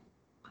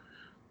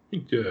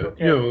think,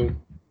 Okay.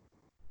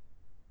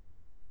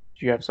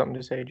 Do you have something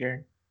to say,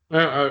 Jared?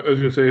 I was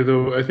gonna say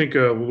though, I think a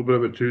little bit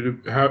of it too.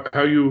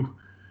 I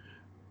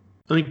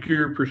think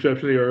your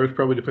perception of the ROs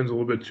probably depends a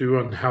little bit too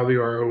on how the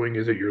ROing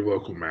is at your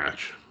local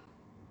match.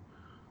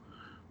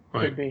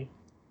 Could Like be.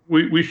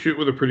 we shoot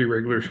with a pretty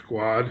regular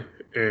squad,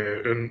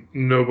 and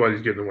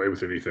nobody's getting away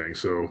with anything.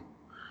 So,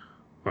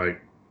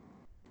 like,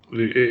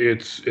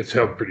 it's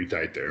held pretty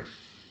tight there.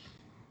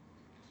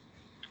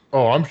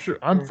 Oh, I'm sure.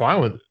 I'm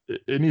fine with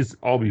it. It needs to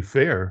all be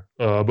fair.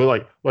 But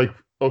like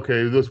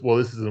okay, this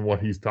isn't what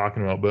he's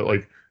talking about. But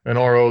like an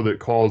RO that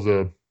calls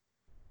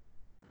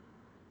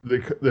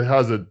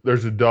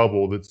there's a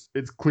double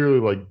it's clearly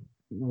like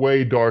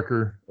way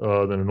darker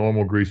than a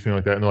normal grease paint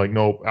like that, and they're like,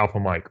 nope, Alpha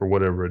Mike or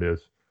whatever it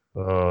is.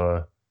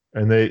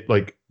 And they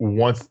like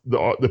once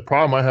the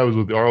problem I have is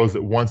with the ROs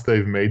that once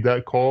they've made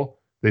that call,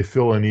 they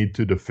feel a need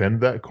to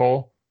defend that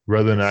call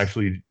rather than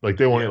actually like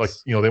they won't like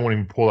they won't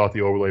even pull out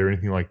the overlay or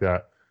anything like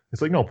that.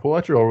 It's like, no, pull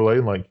out your overlay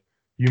and like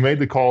you made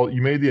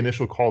the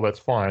initial call, that's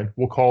fine.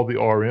 We'll call the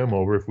RM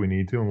over if we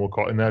need to, and we'll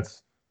call, and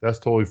that's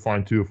totally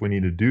fine too if we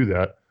need to do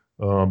that.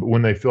 But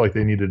when they feel like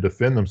they need to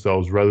defend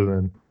themselves rather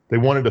than they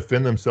want to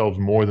defend themselves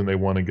more than they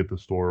want to get the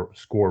score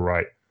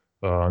right,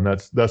 and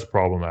that's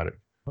problematic.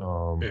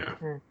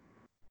 Yeah.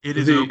 It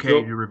is The-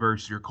 okay the- to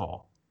reverse your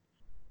call.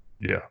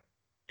 Yeah.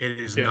 It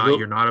is Yeah, not. the-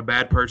 You're not a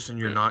bad person.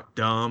 You're not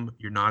dumb.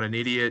 You're not an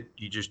idiot.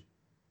 You just,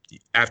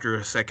 after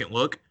a second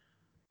look,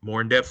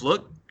 more in depth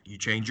look, you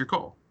change your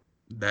call.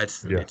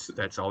 That's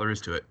all there is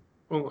to it.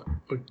 Well,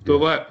 the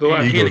last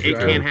Egos issue It I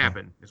can had-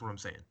 happen. Is what I'm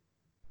saying.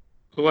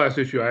 The last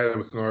issue I had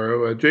with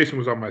Naro, Jason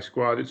was on my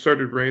squad. It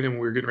started raining. We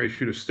were getting ready to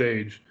shoot a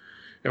stage.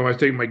 And when I was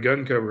taking my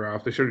gun cover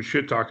off, they started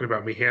shit talking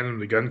about me handing them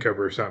the gun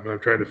cover or something. I'm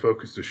trying to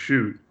focus to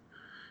shoot.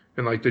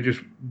 And like they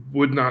just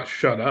would not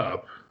shut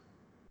up.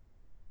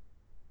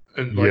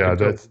 And like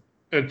Yeah,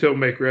 until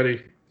make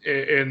ready.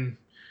 And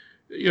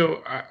you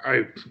know,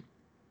 I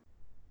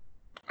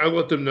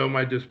let them know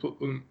my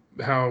discipline,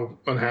 how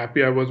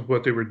unhappy I was with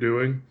what they were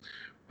doing.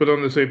 But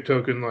on the same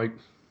token, like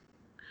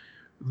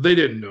they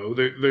didn't know.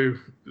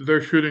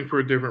 They're shooting for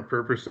a different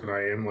purpose than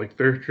I am. Like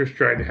they're just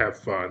trying to have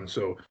fun.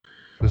 So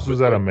this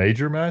was at a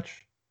major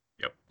match.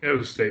 it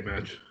was a state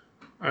match.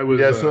 I was.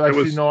 Yeah, so I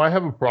actually, was. no, I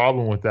have a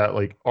problem with that.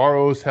 Like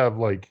ROs have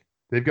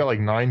they've got like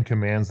 9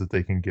 commands that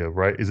they can give,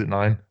 right? Is it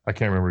 9? I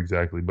can't remember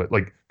exactly, but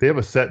like they have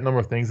a set number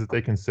of things that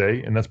they can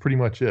say, and that's pretty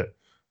much it.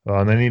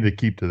 And they need to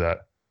keep to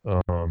that,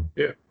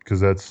 Yeah. because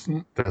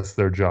that's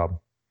their job.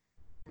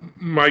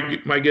 My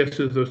guess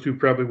is those two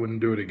probably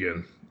wouldn't do it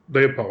again.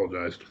 They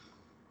apologized.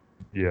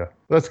 Yeah,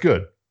 that's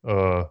good.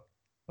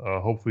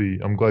 Hopefully,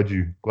 I'm glad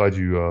you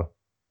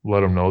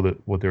let them know that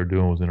what they were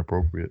doing was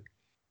inappropriate.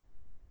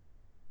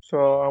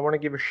 So I want to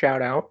give a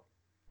shout out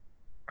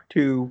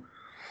to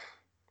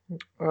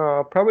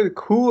probably the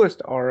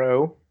coolest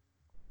RO.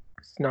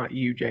 It's not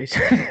you,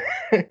 Jason,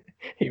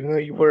 even though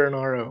you were an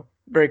RO.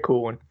 Very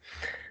cool one.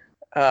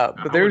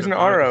 But there's an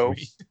RO.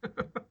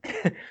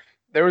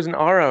 There was an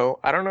RO.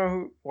 I don't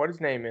know what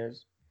his name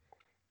is.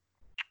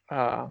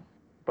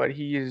 But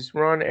he has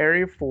run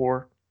Area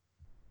 4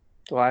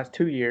 the last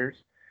 2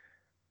 years.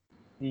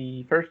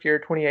 The first year,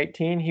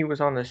 2018, he was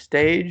on the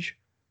stage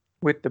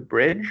with the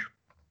bridge.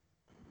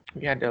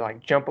 You had to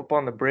like jump up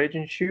on the bridge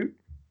and shoot.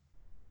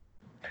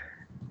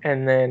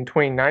 And then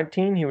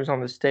 2019, he was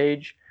on the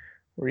stage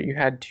where you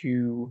had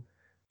to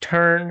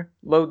turn,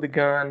 load the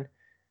gun,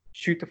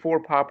 shoot the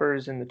 4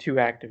 poppers and the 2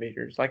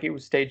 activators. Like it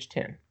was stage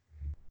 10.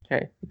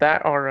 Okay,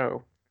 that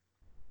RO.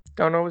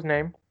 Don't know his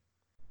name.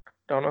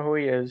 Don't know who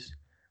he is,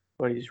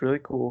 but he's really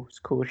cool. He's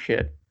cool as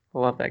shit. I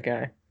love that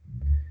guy.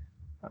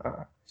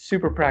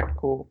 Super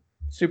practical,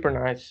 super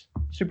nice,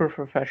 super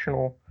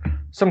professional.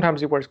 Sometimes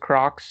he wears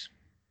Crocs,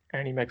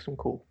 and he makes them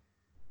cool.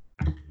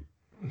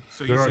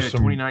 So There you are said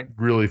some 29.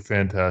 really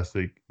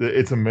fantastic.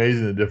 It's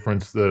amazing the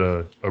difference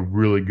that a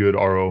really good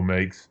RO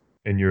makes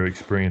in your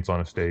experience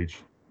on a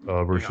stage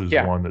versus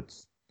Yeah. one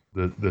that's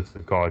a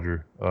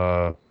codger.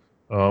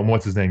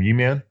 What's his name?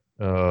 E-Man,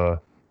 the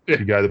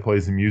guy that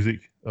plays the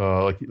music.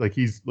 Like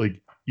he's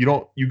like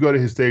you go to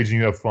his stage and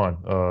you have fun.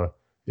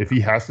 If he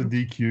has to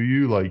DQ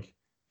you, like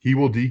he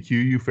will DQ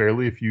you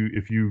fairly if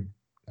you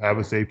have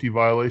a safety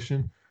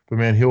violation. But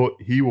man,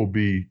 he will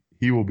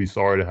be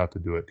sorry to have to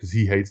do it because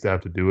he hates to have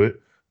to do it.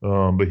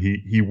 But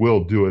he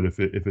will do it if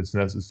it's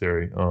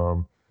necessary.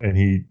 And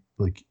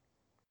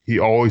he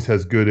always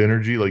has good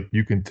energy. Like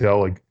you can tell.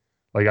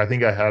 Like I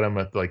think I had him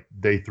at like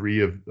day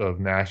 3 of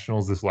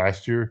nationals this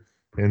last year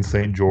in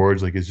St.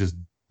 George. Like it's just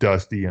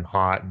dusty and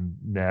hot and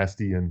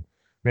nasty. And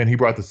man, he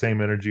brought the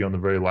same energy on the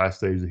very last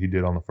stage that he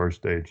did on the first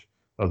stage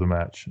of the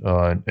match.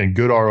 And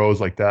good ROs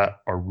like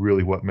that are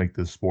really what make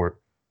this sport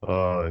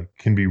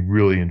can be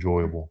really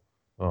enjoyable.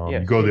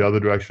 Yes. You go the other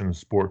direction, the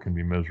sport can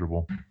be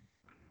miserable.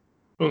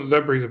 Well,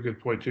 that brings up a good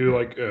point too.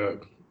 Like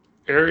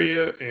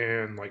area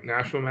and like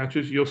national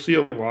matches, you'll see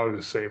a lot of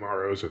the same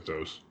ROs at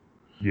those.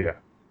 Yeah.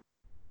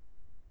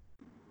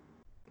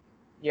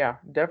 Yeah,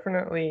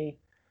 definitely.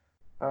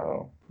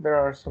 There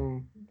are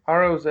some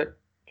ROs that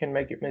can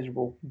make it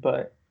miserable,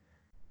 but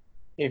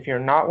if you're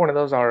not one of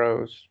those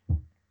ROs,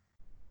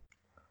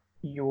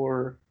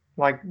 you're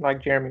like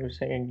Jeremy was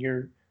saying,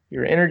 your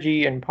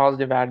energy and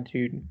positive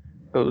attitude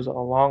goes a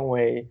long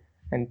way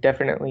and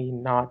definitely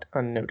not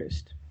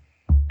unnoticed.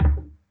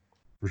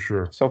 For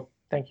sure. So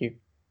thank you.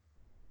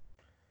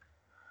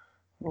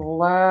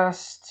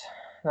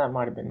 That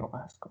might have been the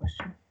last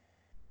question.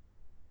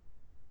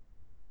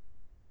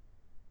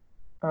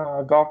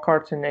 Golf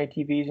carts and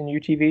ATVs and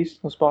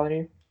UTVs, those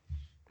bother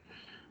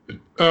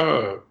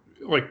you?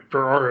 Like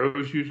for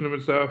ROs using them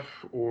and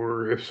stuff,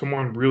 or if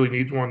someone really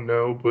needs one,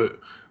 no. But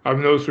I've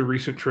noticed a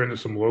recent trend in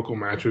some local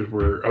matches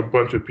where a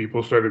bunch of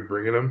people started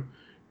bringing them,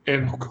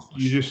 and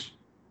you just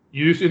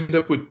end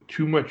up with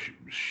too much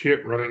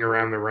shit running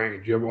around the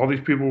range. You have all these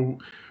people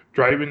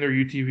driving their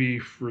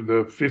UTV for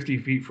the 50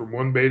 feet from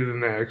one bay to the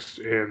next,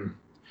 and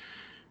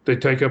they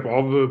take up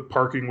all the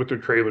parking with their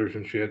trailers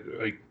and shit.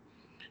 Like,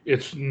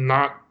 it's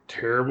not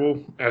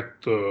terrible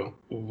at the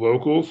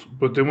locals,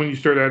 but then when you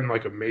start adding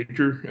like a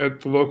major at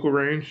the local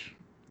range,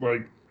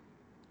 like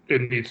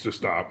it needs to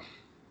stop.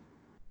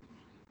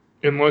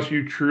 Unless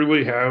you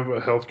truly have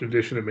a health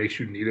condition that makes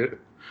you need it,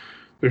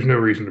 there's no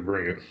reason to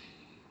bring it.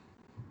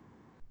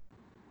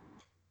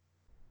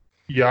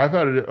 Yeah, I've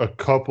had a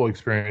couple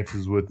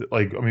experiences with it.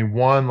 Like, I mean,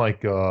 one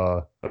like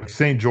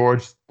St.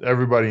 George.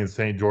 Everybody in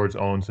St. George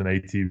owns an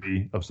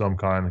ATV of some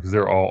kind because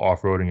they're all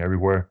off-roading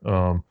everywhere.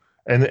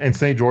 And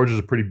St. George is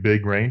a pretty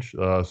big range.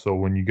 So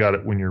when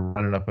you're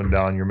running up and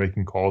down, you're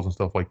making calls and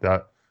stuff like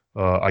that.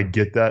 I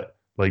get that.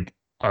 Like,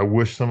 I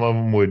wish some of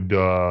them would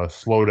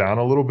slow down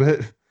a little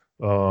bit,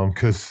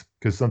 because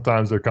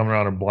sometimes they're coming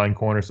around a blind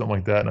corner or something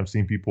like that, and I've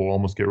seen people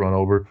almost get run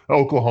over.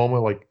 Oklahoma,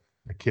 like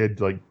a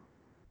kid, like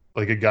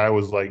a guy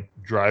was like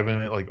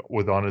driving it like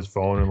with on his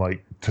phone and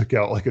like took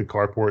out like a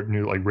carport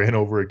and like ran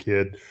over a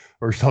kid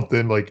or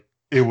something. Like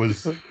it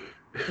was.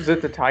 Is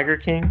it the Tiger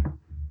King?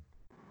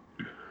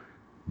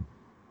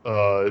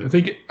 I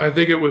think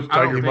it was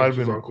Tiger Woods'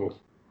 Woods' uncle.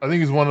 I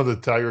think he's one of the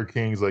Tiger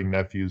King's like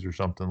nephews or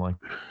something like.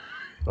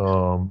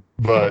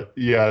 But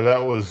yeah,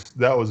 that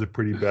was a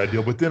pretty bad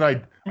deal. But then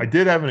I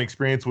did have an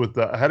experience with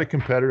I had a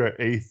competitor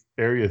at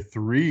Area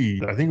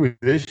 3. I think it was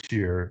this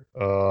year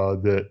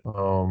that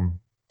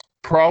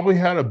probably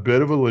had a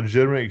bit of a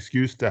legitimate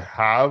excuse to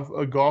have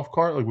a golf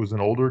cart, like was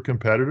an older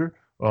competitor.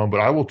 But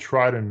I will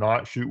try to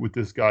not shoot with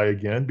this guy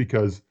again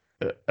because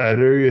at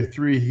Area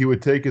 3 he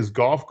would take his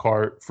golf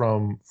cart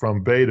from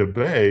bay to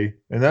bay,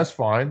 and that's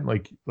fine.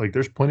 Like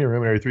there's plenty of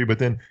room in Area 3, but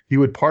then he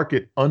would park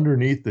it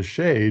underneath the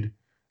shade,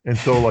 and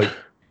so like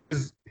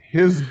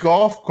his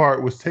golf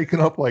cart was taking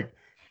up like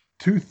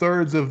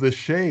 2/3 of the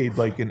shade,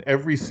 like in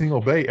every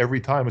single bay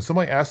every time. And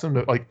somebody asked him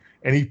to like,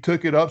 and he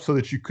took it up so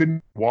that you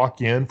couldn't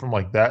walk in from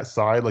like that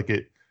side. Like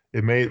it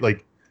made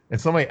like,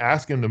 and somebody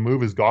asked him to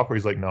move his golf cart.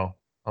 He's like, no,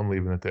 I'm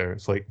leaving it there.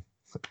 It's like,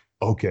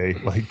 okay,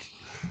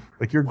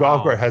 like your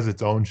golf cart has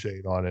its own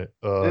shade on it.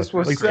 This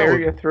was like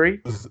Area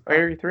 3?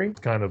 Area 3? It's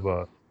kind of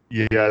a,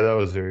 yeah, that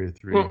was Area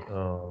 3. You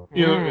know,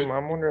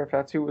 I'm wondering if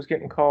that's who was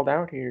getting called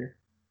out here.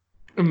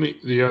 And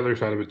the other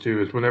side of it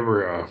too is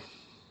whenever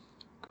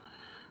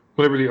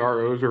the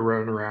ROs are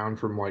running around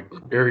from like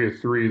Area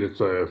 3, that's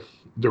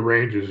the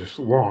range is just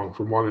long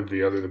from one end to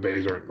the other. The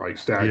bays aren't like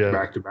stacked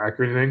back to back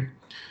or anything.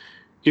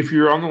 If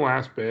you're on the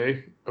last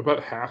bay,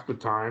 about half the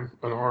time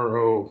an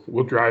RO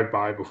will drive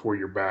by before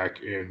you're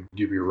back and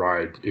give you a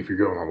ride if you're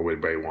going all the way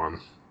to bay 1.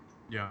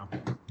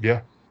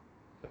 Yeah,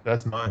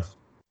 that's nice.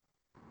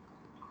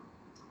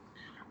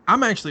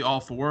 I'm actually all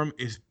for them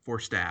is for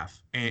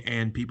staff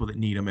and people that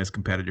need them as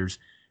competitors,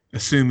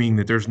 assuming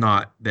that there's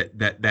not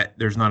that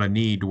there's not a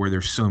need where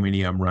there's so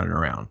many of them running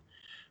around.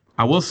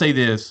 I will say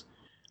this: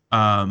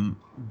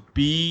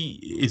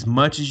 be as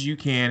much as you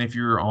can if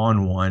you're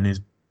on one.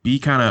 Is be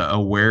kind of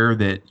aware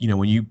that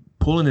when you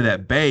pull into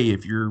that bay,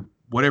 if you're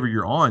whatever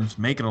you're on is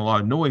making a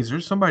lot of noise,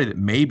 there's somebody that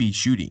may be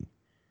shooting.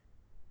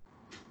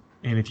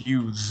 And if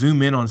you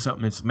zoom in on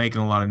something that's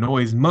making a lot of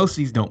noise, most of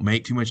these don't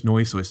make too much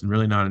noise, so it's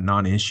really not a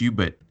non-issue.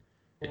 But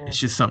it's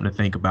just something to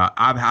think about.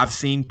 I've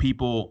seen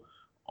people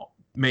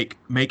make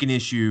an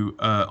issue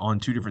on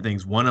two different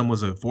things. One of them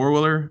was a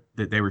 4-wheeler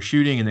that they were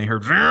shooting, and they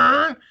heard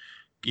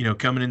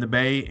coming in the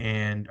bay,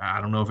 and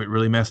I don't know if it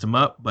really messed them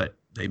up, but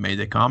they made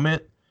the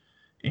comment.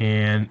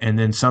 And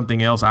then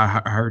something else I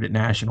heard at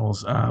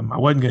Nationals. I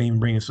wasn't going to even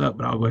bring this up,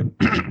 but I'll go ahead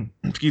and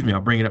excuse me, I'll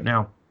bring it up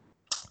now.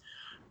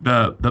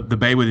 The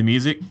bay with the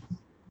music.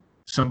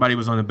 Somebody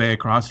was on the bay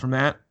across from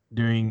that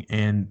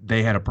and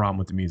they had a problem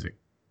with the music.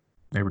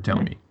 They were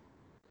telling me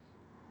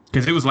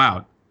because it was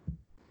loud.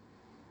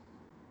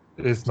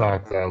 It's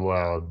not that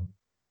loud.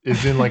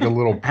 It's in like a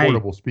little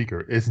portable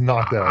speaker. It's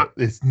not that.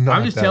 It's not.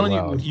 I'm just that telling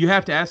loud. you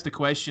have to ask the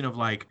question of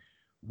like,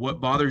 what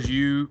bothers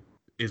you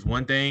is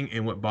one thing,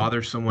 and what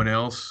bothers someone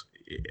else.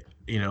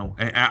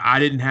 I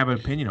didn't have an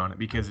opinion on it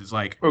because it's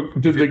like,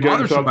 did the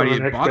gunshots on the it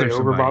next bothers bay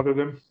over bother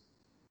them?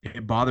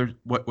 It bothers.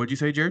 What'd you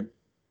say, Jared?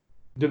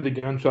 Did the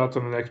gunshots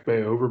on the next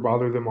bay over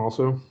bother them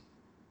also?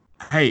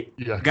 Hey,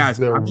 guys,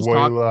 they're I'm just way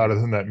louder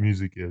than that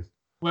music is.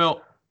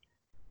 Well,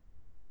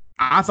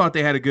 I thought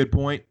they had a good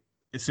point,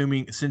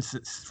 assuming since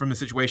it's from the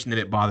situation that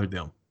it bothered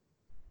them.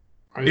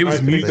 It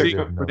was music.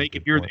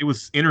 It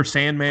was Enter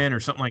Sandman or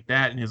something like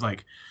that, and it's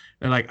like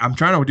they're like, I'm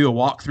trying to do a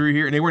walkthrough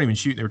here, and they weren't even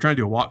shooting. They were trying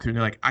to do a walkthrough, and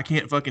they're like, I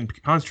can't fucking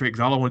concentrate because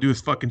all I want to do is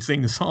fucking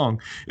sing the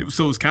song.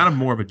 So it was kind of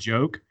more of a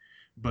joke.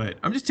 But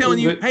I'm just telling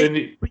you, they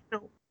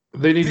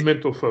need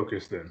mental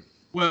focus then.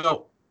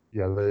 Well,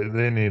 yeah,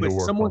 they need to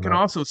work. Someone can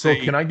also say,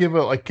 so can I give a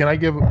go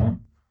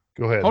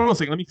ahead. Hold on a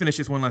second. Let me finish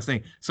this one last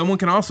thing. Someone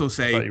can also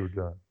say, I thought you were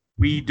done.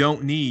 We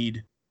don't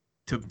need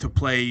to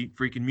play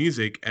freaking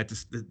music at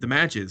the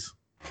matches.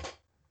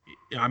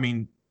 I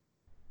mean,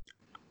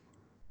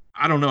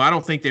 I don't know. I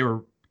don't think they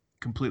were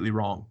completely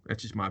wrong.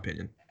 That's just my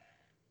opinion.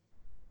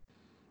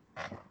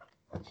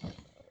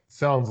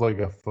 Sounds like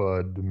a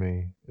FUD to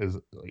me. That's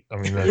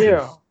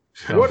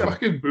what a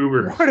fucking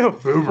boomer! What a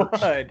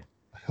FUD!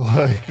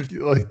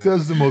 like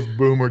that's the most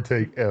boomer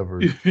take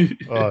ever.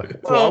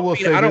 So I will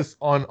say this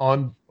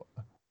on.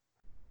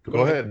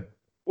 Go ahead.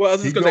 Well, I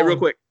was just gonna say real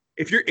quick.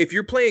 If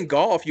you're playing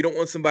golf, you don't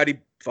want somebody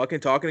fucking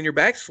talking in your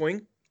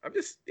backswing. I'm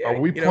just. Yeah, Are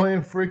we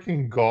playing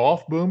freaking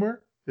golf,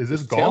 boomer? Is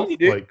this golf?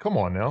 Like, come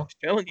on now.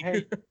 Just telling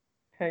you.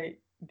 Hey,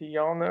 do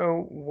y'all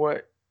know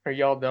what? Or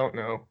y'all don't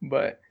know,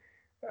 but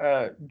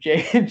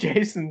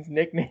Jason's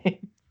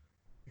nickname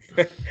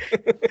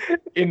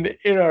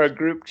in our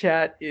group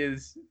chat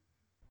is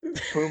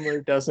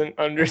Boomer doesn't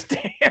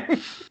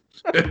understand.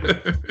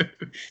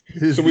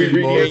 So we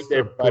renamed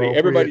everybody.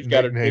 Everybody's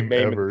got a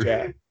nickname in the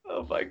chat.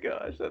 Oh my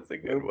gosh, that's a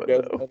good one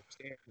though.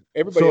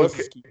 Everybody else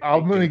is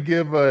I'm gonna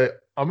give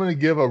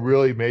a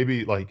really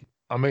maybe like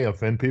I may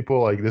offend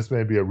people. Like this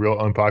may be a real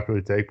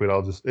unpopular take, but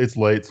it's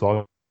late,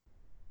 so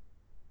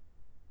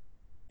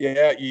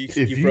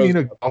if you need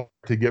a golf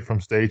to get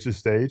from stage to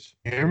stage,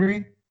 you hear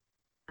me?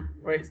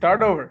 Wait,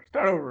 start over.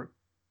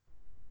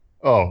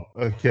 Oh,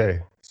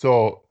 okay.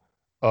 So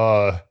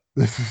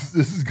this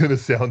is gonna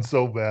sound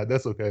so bad.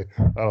 That's okay.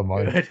 I don't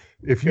mind. Good.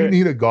 If you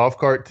need a golf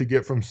cart to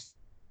get from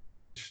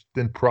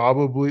then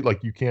probably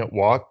like you can't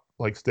walk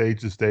like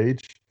stage to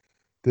stage,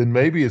 then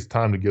maybe it's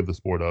time to give the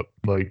sport up.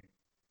 Like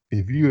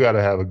if you got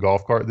to have a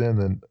golf cart,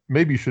 then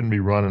maybe you shouldn't be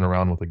running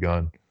around with a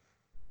gun.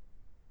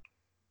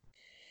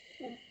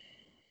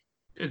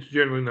 It's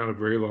generally not a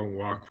very long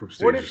walk from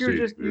stage What to if you're stage.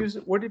 just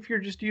using? What if you're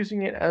just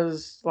using it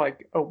as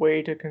like a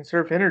way to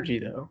conserve energy,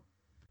 though?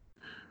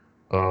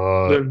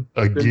 Then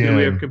do we have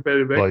Again,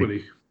 competitive like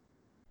equity?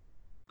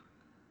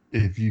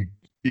 if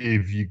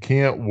you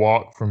can't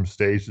walk from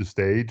stage to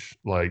stage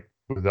like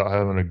without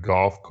having a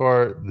golf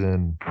cart,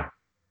 then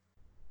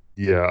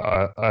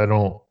yeah, I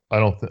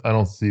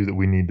don't see that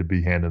we need to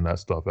be handing that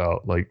stuff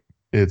out. Like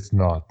it's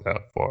not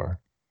that far.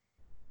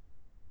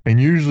 And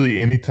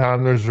usually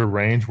anytime there's a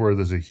range where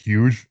there's a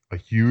huge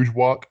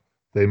walk,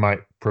 they might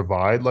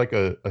provide like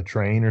a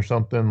train or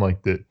something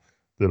like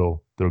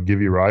that'll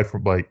give you a ride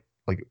from like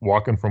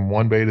walking from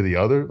one bay to the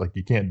other. Like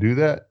you can't do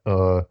that.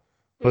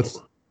 Let's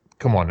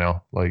come on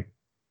now. Like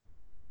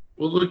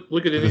Well,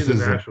 look at any this of the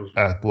is an nationals.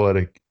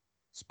 athletic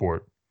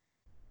sport.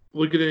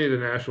 Look at any of the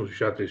nationals you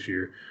shot this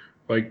year.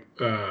 Like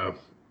at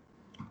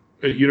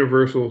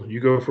Universal, you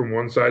go from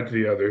one side to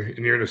the other, and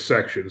you're in a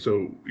section.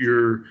 So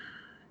your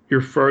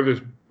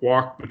farthest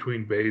walk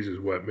between bays is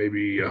what,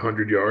 maybe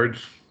 100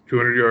 yards,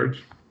 200 yards.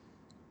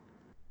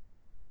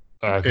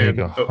 I think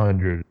And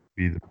 100 would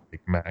be the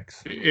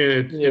max.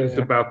 and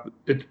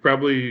it's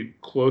probably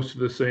close to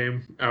the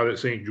same out at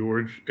St.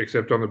 George,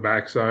 except on the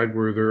backside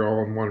where they're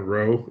all in one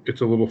row. It's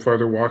a little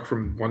farther walk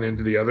from one end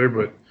to the other,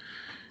 but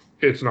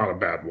it's not a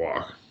bad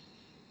walk.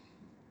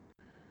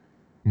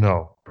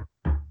 No,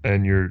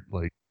 and you're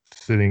like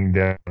sitting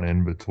down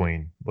in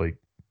between, like,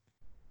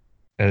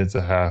 and it's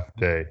a half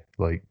day.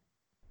 Like,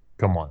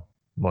 come on,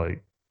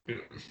 like,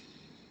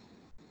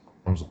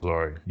 I'm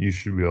sorry, you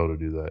should be able to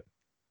do that.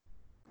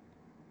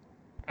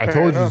 I Fair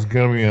told you it's enough.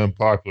 gonna be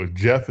unpopular.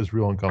 Jeff is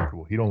real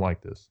uncomfortable. He don't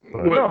like this.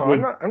 But What- No,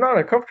 would- I'm not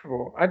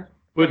uncomfortable.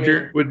 Would I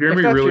Jer- mean, would Jeremy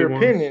if that's really your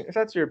wants? opinion, if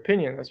that's your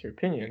opinion, that's your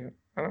opinion.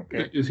 I don't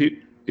care. Is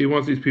he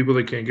wants these people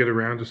that can't get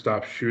around to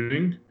stop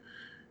shooting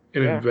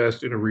and Yeah.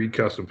 invest in a Reed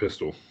custom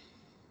pistol.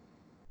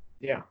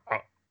 Yeah.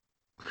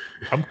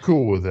 I'm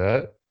cool with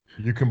that.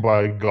 You can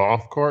buy a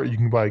golf cart. You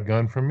can buy a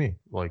gun from me.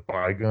 Like,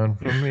 buy a gun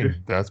from me.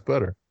 That's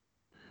better.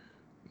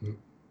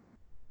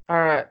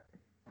 All right.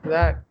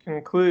 That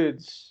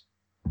concludes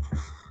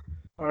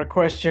our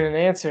question and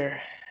answer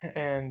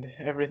and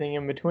everything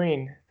in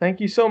between. Thank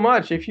you so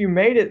much. If you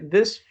made it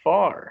this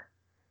far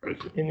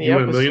in the You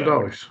win $1 episode,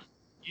 million.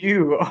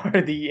 you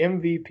are the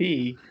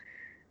MVP,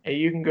 and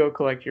you can go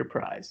collect your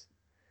prize,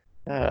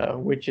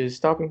 which is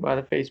stopping by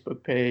the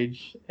Facebook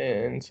page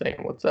and saying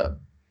what's up.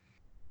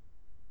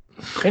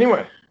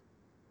 Anyway,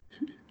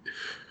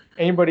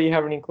 anybody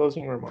have any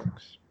closing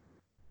remarks?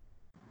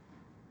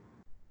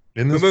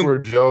 Isn't this Boom, boom. where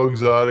Joe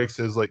Exotic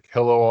says like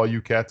 "Hello, all you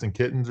cats and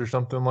kittens" or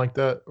something like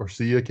that, or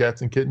 "See ya,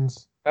 cats and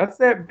kittens"? That's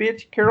that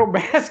bitch Carol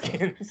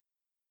Baskins.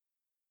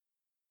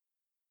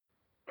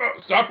 Oh,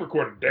 stop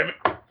recording, damn it.